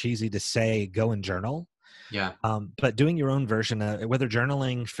a little cheesy to say go and journal, Yeah. but doing your own version of whether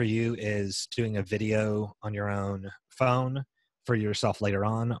journaling for you is doing a video on your own phone for yourself later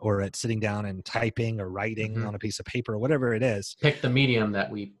on, or it's sitting down and typing or writing Hmm. on a piece of paper or whatever it is. Pick the medium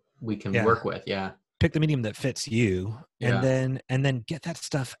that we can Yeah. work with. Yeah. pick the medium that fits you, and Yeah. then get that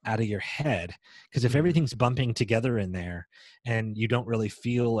stuff out of your head. Because if Mhm. everything's bumping together in there and you don't really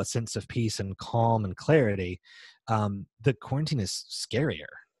feel a sense of peace and calm and clarity, the quarantine is scarier,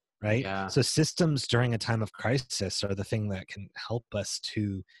 right? Yeah. So systems during a time of crisis are the thing that can help us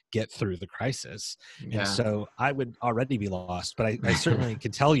to get through the crisis. And Yeah. so I would already be lost, but I certainly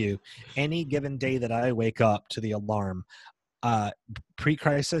can tell you, any given day that I wake up to the alarm, uh,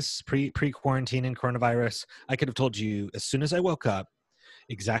 pre-crisis, pre-quarantine and coronavirus, I could have told you as soon as I woke up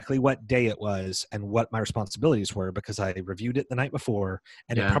exactly what day it was and what my responsibilities were, because I reviewed it the night before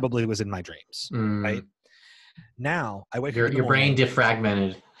and it Yeah. probably was in my dreams, right? Mm. Now I wake up in the Your brain morning.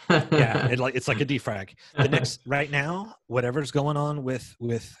 defragmented. Yeah, it's like a defrag. The next right now, whatever's going on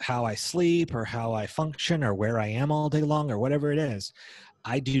with how I sleep or how I function or where I am all day long or whatever it is,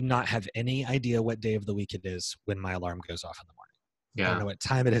 I do not have any idea what day of the week it is when my alarm goes off in the morning. I don't Yeah. know what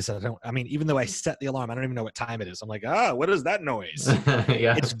time it is. I mean, even though I set the alarm, I don't even know what time it is. I'm like, what is that noise?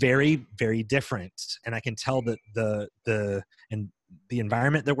 Yeah. It's very, very different. And I can tell that and the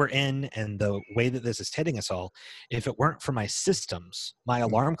environment that we're in and the way that this is hitting us all, if it weren't for my systems, my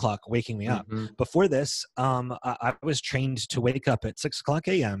alarm clock waking me up. Mhm. Before this, I was trained to wake up at 6 o'clock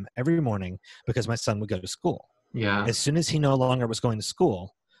a.m. every morning because my son would go to school. Yeah. As soon as he no longer was going to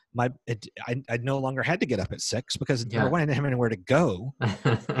school, I no longer had to get up at 6 because number Yeah. one, I didn't have anywhere to go,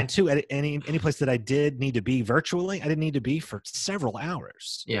 and two, at any place that I did need to be virtually, I didn't need to be for several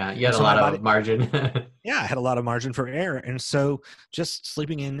hours, Yeah. You and had a so my lot body, of margin. yeah, I had a lot of margin for error, and so just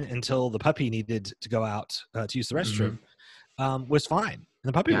sleeping in until the puppy needed to go out to use the restroom Mhm. was fine. And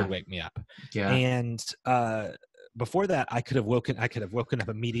the puppy would Yeah. wake me up, Yeah. and before that, I could have woken up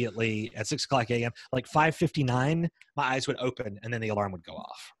immediately at 6 o'clock a.m. Like 5:59, my eyes would open, and then the alarm would go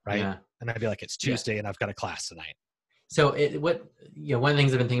off, right? Yeah. And I'd be like, "It's Yeah. Tuesday, and I've got a class tonight." So one of the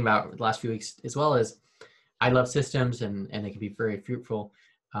things I've been thinking about the last few weeks as well is I love systems and they can be very fruitful.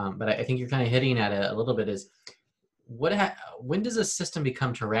 But I think you're kind of hitting at it a little bit is when does a system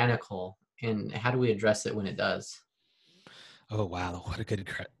become tyrannical and how do we address it when it does? Oh wow, what a good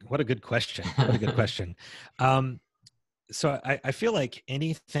question. What a good question. Um, so I feel like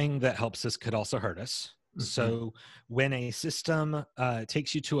anything that helps us could also hurt us. Hmm. So when a system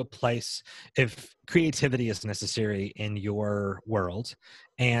takes you to a place, if creativity is necessary in your world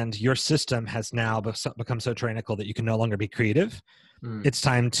and your system has now become so tyrannical that you can no longer be creative, Mm. it's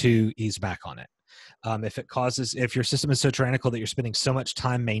time to ease back on it. If your system is so tyrannical that you're spending so much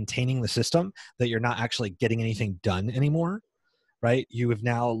time maintaining the system that you're not actually getting anything done anymore, right? You have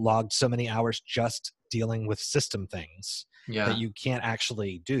now logged so many hours just dealing with system things that Yeah. you can't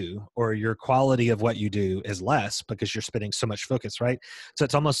actually do, or your quality of what you do is less because you're spending so much focus, right? So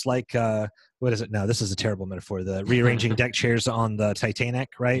it's almost like, what is it? No, this is a terrible metaphor. The rearranging deck chairs on the Titanic,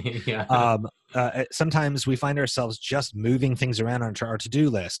 right? Yeah. Um, Sometimes we find ourselves just moving things around on our to-do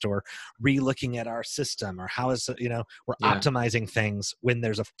list or re-looking at our system or we're Yeah. optimizing things when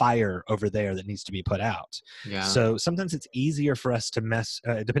there's a fire over there that needs to be put out. Yeah. So sometimes it's easier for us to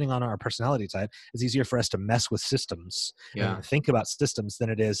depending on our personality type, it's easier for us to mess with systems Yeah. and think about systems than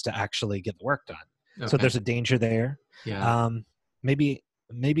it is to actually get the work done. So Okay. there's a danger there. Yeah. Um, maybe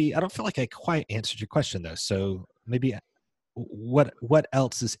I don't feel like I quite answered your question though. So maybe what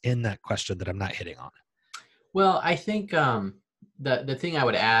else is in that question that I'm not hitting on? Well, I think the thing I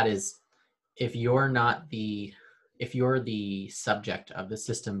would add is if you're not the if you're the subject of the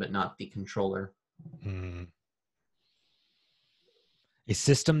system but not the controller. Mm. A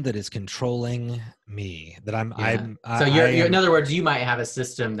system that is controlling me, that Yeah. So I you're in am. other words, you might have a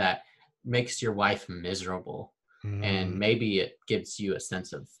system that makes your wife miserable, and Mm, maybe it gives you a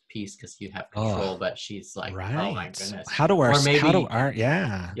sense of peace because you have oh, control, but she's like, oh my right. goodness. Or How do maybe, our,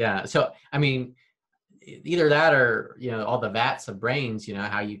 yeah. yeah. So I mean, either that or all the vats of brains,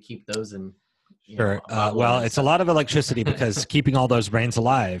 how you keep those in Sure. a bubble Well, and it's a stuff. lot of electricity because keeping all those brains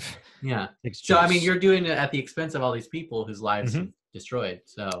alive Yeah. takes So I mean, juice. you're doing it at the expense of all these people whose lives Hmm. you've destroyed.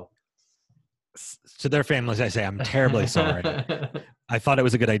 So To their families, I say, I'm terribly sorry. I thought it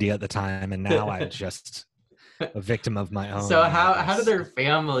was a good idea at the time, and now I'm just a victim of my so own how do madness. their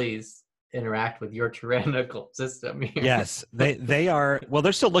families interact with your tyrannical system here? Yes, they are. Well,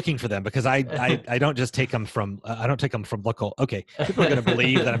 they're still looking for them because I don't just take them from I don't take them from local. Okay, people are going to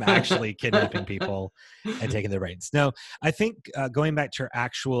believe that I'm actually kidnapping people and taking their brains. No, I think going back to your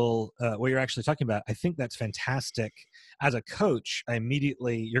actual what you're actually talking about, I think that's fantastic. As a coach,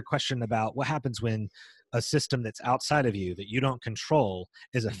 your question about what happens when a system that's outside of you that you don't control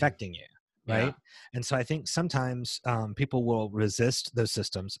is Mhm. affecting you. Yeah. right? And so I think sometimes people will resist those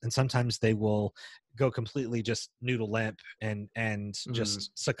systems, and sometimes they will go completely just noodle limp and Mm.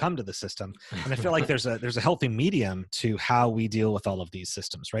 just succumb to the system. And I feel like there's a healthy medium to how we deal with all of these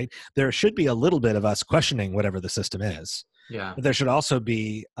systems, right? There should be a little bit of us questioning whatever the system is, Yeah. but there should also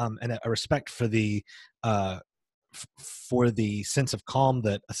be a respect for the sense of calm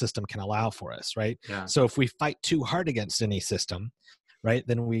that a system can allow for us, right? Yeah. So if we fight too hard against any system, right,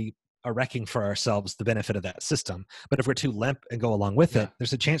 then we are wrecking for ourselves the benefit of that system. But if we're too limp and go along with Yeah. it,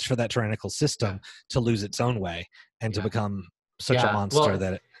 there's a chance for that tyrannical Yeah. system to lose its own way and to Yeah. become such a Yeah. monster Well,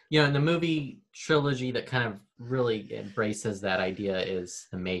 that it, in the movie trilogy that kind of really embraces that idea is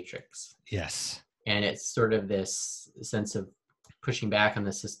The Matrix. yes. And it's sort of this sense of pushing back on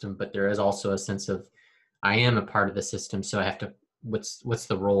the system, but there is also a sense of I am a part of the system, so I have to what's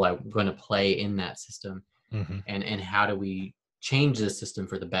the role I'm going to play in that system, Hmm. and how do we change the system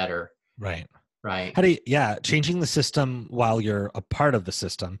for the better, Right. right? How do you, yeah, changing the system while you're a part of the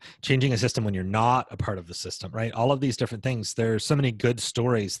system, changing a system when you're not a part of the system, right? All of these different things. There's so many good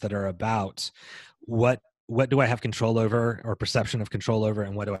stories that are about what do I have control over or perception of control over,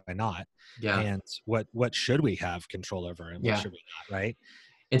 and what do I not? Yeah. And what should we have control over and what Yeah. should we not, right?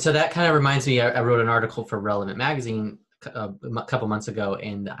 And so that kind of reminds me, I wrote an article for Relevant Magazine a couple months ago,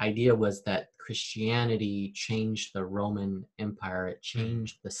 and the idea was that Christianity changed the Roman Empire. It Mm,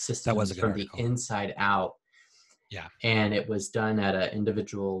 changed the that was systems a good from the article. inside out, Yeah. and it was done at an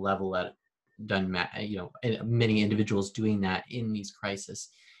individual level. And many individuals doing that in these crises,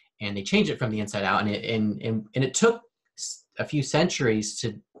 and they changed it from the inside out, and it took a few centuries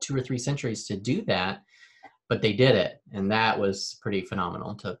to 2 or 3 centuries to do that, but they did it, and that was pretty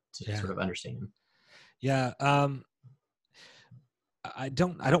phenomenal to Yeah. sort of understand. Yeah. I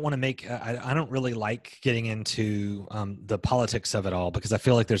don't want to make I don't really like getting into the politics of it all, because I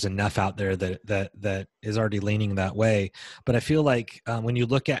feel like there's enough out there that is already leaning that way. But I feel like when you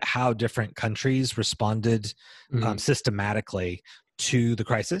look at how different countries responded Mhm. systematically to the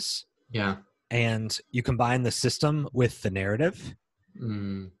crisis, Yeah. and you combine the system with the narrative,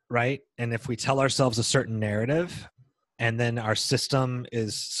 Mm. right? And if we tell ourselves a certain narrative, and then our system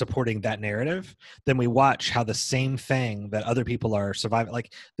is supporting that narrative, then we watch how the same thing that other people are surviving.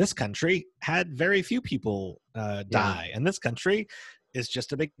 Like, this country had very few people Yeah. die, and this country is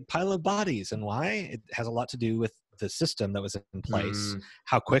just a big pile of bodies. And why? It has a lot to do with the system that was in place, Mm.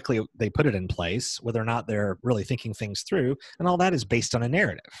 how quickly they put it in place, whether or not they're really thinking things through, and all that is based on a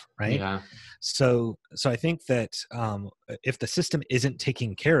narrative, right? Yeah. So I think that if the system isn't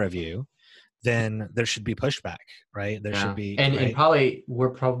taking care of you, then there should be pushback, right? There should Yeah. be, And right? we're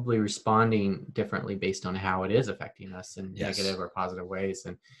probably responding differently based on how it is affecting us in Yes. negative or positive ways,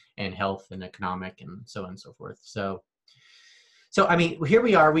 and health and economic and so on and so forth. So I mean, here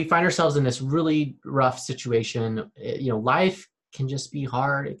we are. We find ourselves in this really rough situation. Life can just be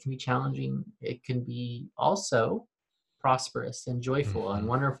hard. It can be challenging. It can be also prosperous and joyful and Mhm.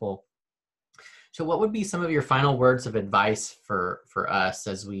 wonderful. So, what would be some of your final words of advice for us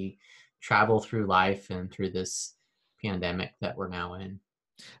as we travel through life and through this pandemic that we're now in?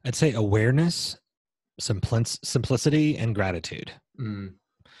 I'd say awareness, simplicity, and gratitude. Mm.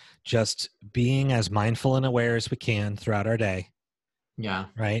 Just being as mindful and aware as we can throughout our day, Yeah.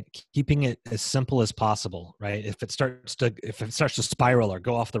 right? Keeping it as simple as possible, right? If it starts to spiral or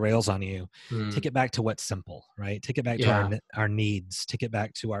go off the rails on you, take Mm. it back to what's simple, right? Take it back to Yeah. our needs, take it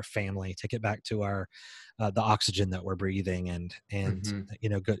back to our family, take it back to our the oxygen that we're breathing, and Hmm.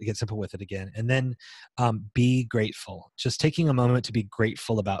 get simple with it again. And then be grateful. Just taking a moment to be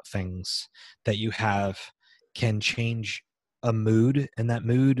grateful about things that you have can change a mood, and that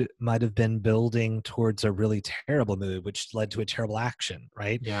mood might have been building towards a really terrible mood, which led to a terrible action,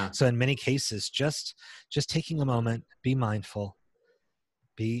 right? Yeah. So in many cases, just taking a moment, be mindful,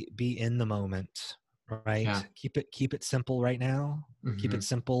 be in the moment, Yeah. right? Keep it simple right now. Keep Hmm. it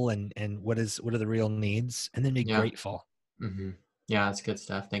simple, and what are the real needs, and then be Yeah. grateful. Hmm. Yeah. That's good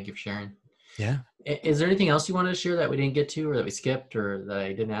stuff. Thank you for sharing. Yeah. Is there anything else you wanted to share that we didn't get to, or that we skipped, or that I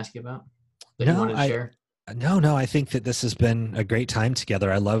didn't ask you about that you No, wanted to share? no, I think that this has been a great time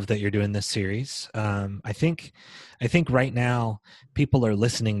together. I love that you're doing this series. I think right now people are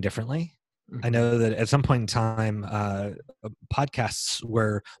listening differently. I Hmm. know that at some point in time, podcasts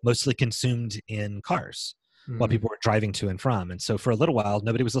were mostly consumed in cars, while people were driving to and from. And so for a little while,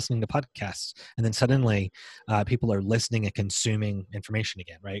 nobody was listening to podcasts. And then suddenly people are listening and consuming information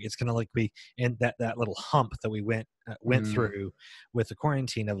again, right? It's kind of like we, in that little hump that we went through with the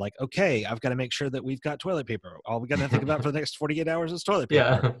quarantine of like, okay, I've got to make sure that we've got toilet paper. All we got to think about for the next 48 hours is toilet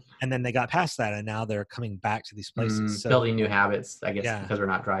paper. Yeah. And then they got past that, and now they're coming back to these places. So, building new habits, I guess, yeah. because we're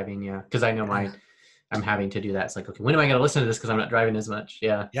not driving. Yeah. Because I know I'm having to do that. It's like, okay, when am I going to listen to this? Because I'm not driving as much.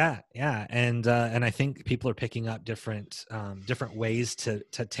 Yeah. Yeah. And I think people are picking up different ways to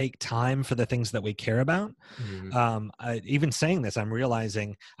take time for the things that we care about. Even saying this, I'm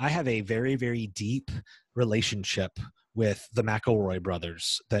realizing I have a very, very deep relationship with the McElroy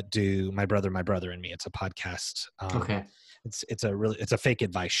brothers that do My Brother and Me. It's a podcast. Okay. It's a fake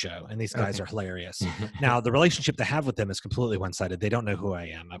advice show, and these guys are hilarious. Now, the relationship they have with them is completely one-sided. They don't know who I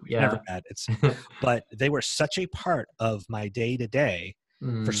am. We've never met. But they were such a part of my day-to-day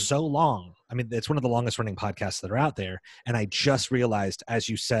for so long. I mean, it's one of the longest running podcasts that are out there. And I just realized, as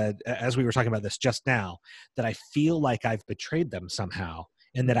you said, as we were talking about this just now, that I feel like I've betrayed them somehow,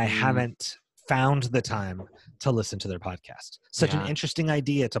 and that I haven't found the time to listen to their podcast. Such an interesting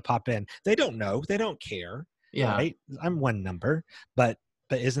idea to pop in. They don't know. They don't care. Yeah. Right? I'm one number, but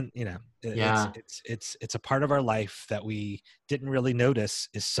isn't, it's a part of our life that we didn't really notice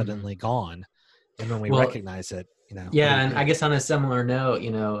is suddenly gone. And when we recognize it, Yeah. And I guess on a similar note,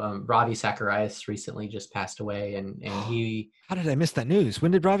 Ravi Zacharias recently just passed away, and he, how did I miss that news?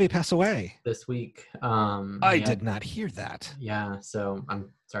 When did Ravi pass away? This week. I did not hear that. Yeah. So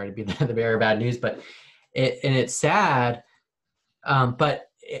I'm sorry to be the bearer of bad news, but it's sad.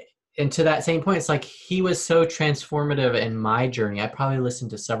 And to that same point, it's like he was so transformative in my journey. I probably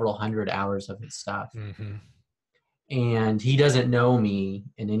listened to several hundred hours of his stuff. And he doesn't know me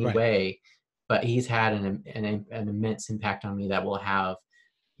in any way, but he's had an immense impact on me that will have,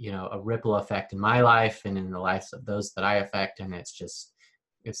 a ripple effect in my life and in the lives of those that I affect. And it's just,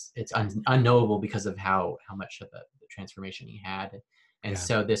 it's unknowable because of how much of the transformation he had. And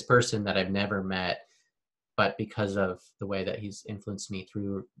so this person that I've never met, but because of the way that he's influenced me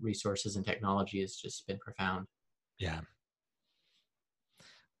through resources and technology, has just been profound. Yeah.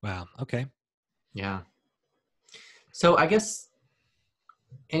 Wow. Okay. Yeah. So I guess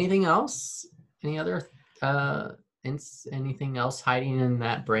anything else? Any other anything else hiding in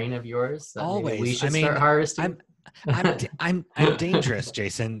that brain of yours that always we should start harvesting? I'm dangerous,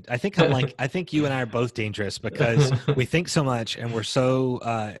 Jason. I think you and I are both dangerous because we think so much and we're so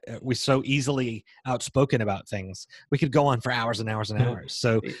easily outspoken about things. We could go on for hours and hours and hours.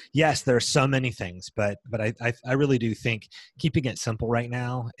 So yes, there are so many things, but I really do think keeping it simple right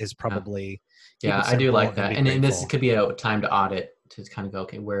now is probably I do like that. And this could be a time to audit, to kind of go,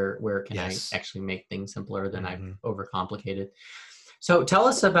 okay, where can I actually make things simpler than I've overcomplicated. So tell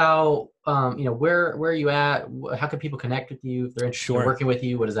us about, where are you at? How can people connect with you if they're interested in working with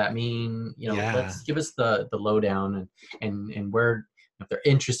you? What does that mean? Let's give us the lowdown and where, if they're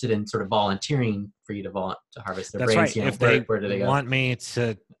interested in sort of volunteering for you to harvest their brains. Right. Where do they go? Want me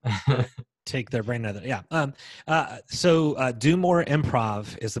to take their brain out of it. So Do More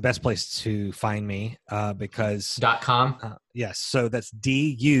Improv is the best place to find me because .com. Yes. So that's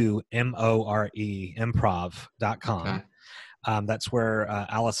DUMORE improv.com. Okay. That's where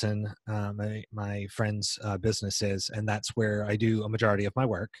Allison, my friend's business is, and that's where I do a majority of my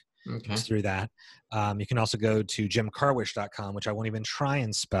work. Okay. It's through that. You can also go to jimcarwish.com, which I won't even try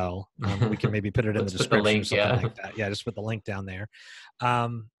and spell. We can maybe put it in the description or something like that. Yeah, just put the link down there.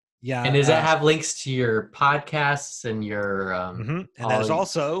 And does that have links to your podcasts and your and there's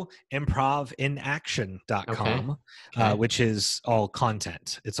also improvinaction.com, which is all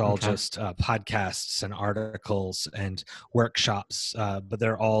content. It's all just podcasts and articles and workshops, but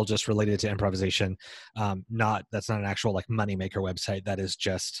they're all just related to improvisation. That's not an actual like moneymaker website. That is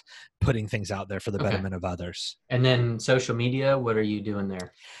just putting things out there for the betterment of others. And then social media, what are you doing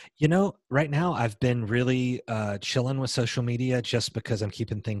there? Right now I've been really chilling with social media just because I'm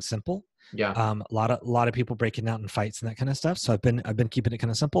keeping things simple. Yeah. A lot of people breaking out in fights and that kind of stuff. So I've been keeping it kind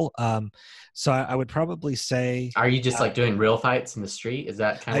of simple. So I would probably say. Are you just like doing real fights in the street? Is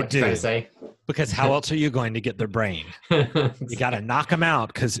that kind of what you're trying to say? Because how else are you going to get their brain? You got to knock them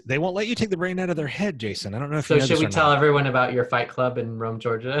out because they won't let you take the brain out of their head, Jason. I don't know if you know. So should we tell everyone about your fight club in Rome,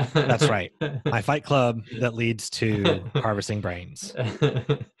 Georgia? That's right. My fight club that leads to harvesting brains.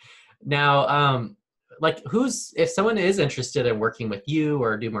 Now, if someone is interested in working with you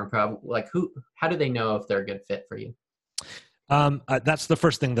or Do More Improv, how do they know if they're a good fit for you? That's the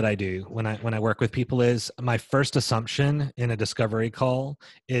first thing that I do when I work with people. Is my first assumption in a discovery call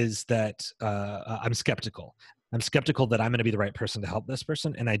is that I'm skeptical. I'm skeptical that I'm going to be the right person to help this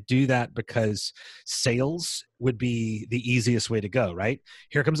person. And I do that because sales would be the easiest way to go, right?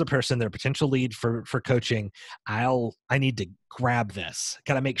 Here comes a person, they're a potential lead for coaching. I need to grab this.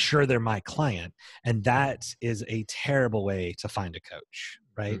 Got to make sure they're my client. And that is a terrible way to find a coach,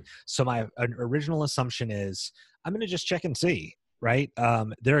 right? Mm-hmm. So my original assumption is I'm going to just check and see, right?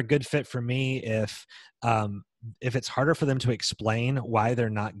 They're a good fit for me if it's harder for them to explain why they're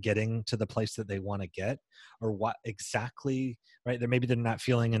not getting to the place that they want to get, or what exactly, right? Maybe they're not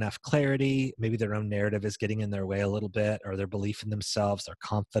feeling enough clarity. Maybe their own narrative is getting in their way a little bit, or their belief in themselves, their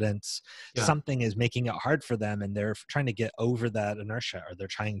confidence. Yeah. Something is making it hard for them, and they're trying to get over that inertia, or they're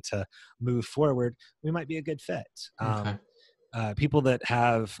trying to move forward. We might be a good fit. Okay. People that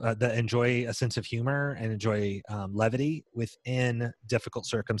have that enjoy a sense of humor and enjoy levity within difficult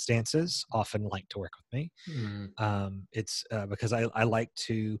circumstances often like to work with me. It's because I like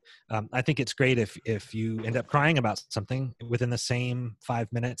to. I think it's great if you end up crying about something within the same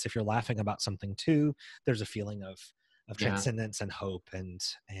 5 minutes. If you're laughing about something too, there's a feeling of transcendence and hope, and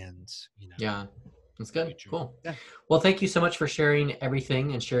Yeah, that's good. future. Cool. Yeah. Well, thank you so much for sharing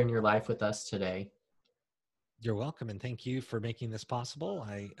everything and sharing your life with us today. You're welcome, and thank you for making this possible.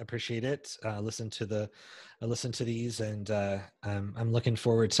 I appreciate it. Listen to these, and I'm looking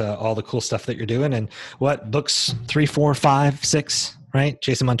forward to all the cool stuff that you're doing. And what books 3, 4, 5, 6, right?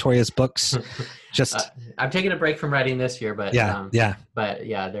 Jason Montoya's books. Just I'm taking a break from writing this year, but but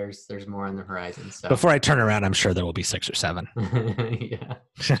yeah, there's more on the horizon. So before I turn around, I'm sure there will be 6 or 7. Yeah,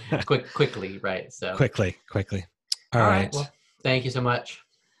 quickly, right? So quickly. All right. Well, thank you so much.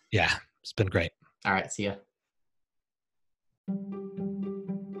 Yeah, it's been great. All right, see ya.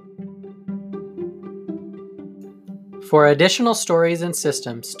 For additional stories and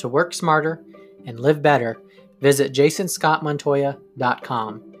systems to work smarter and live better, visit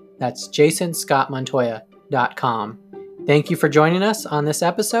jasonscottmontoya.com. That's jasonscottmontoya.com. Thank you for joining us on this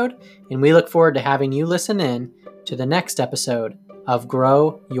episode, and we look forward to having you listen in to the next episode of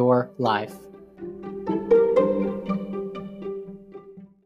Grow Your Life.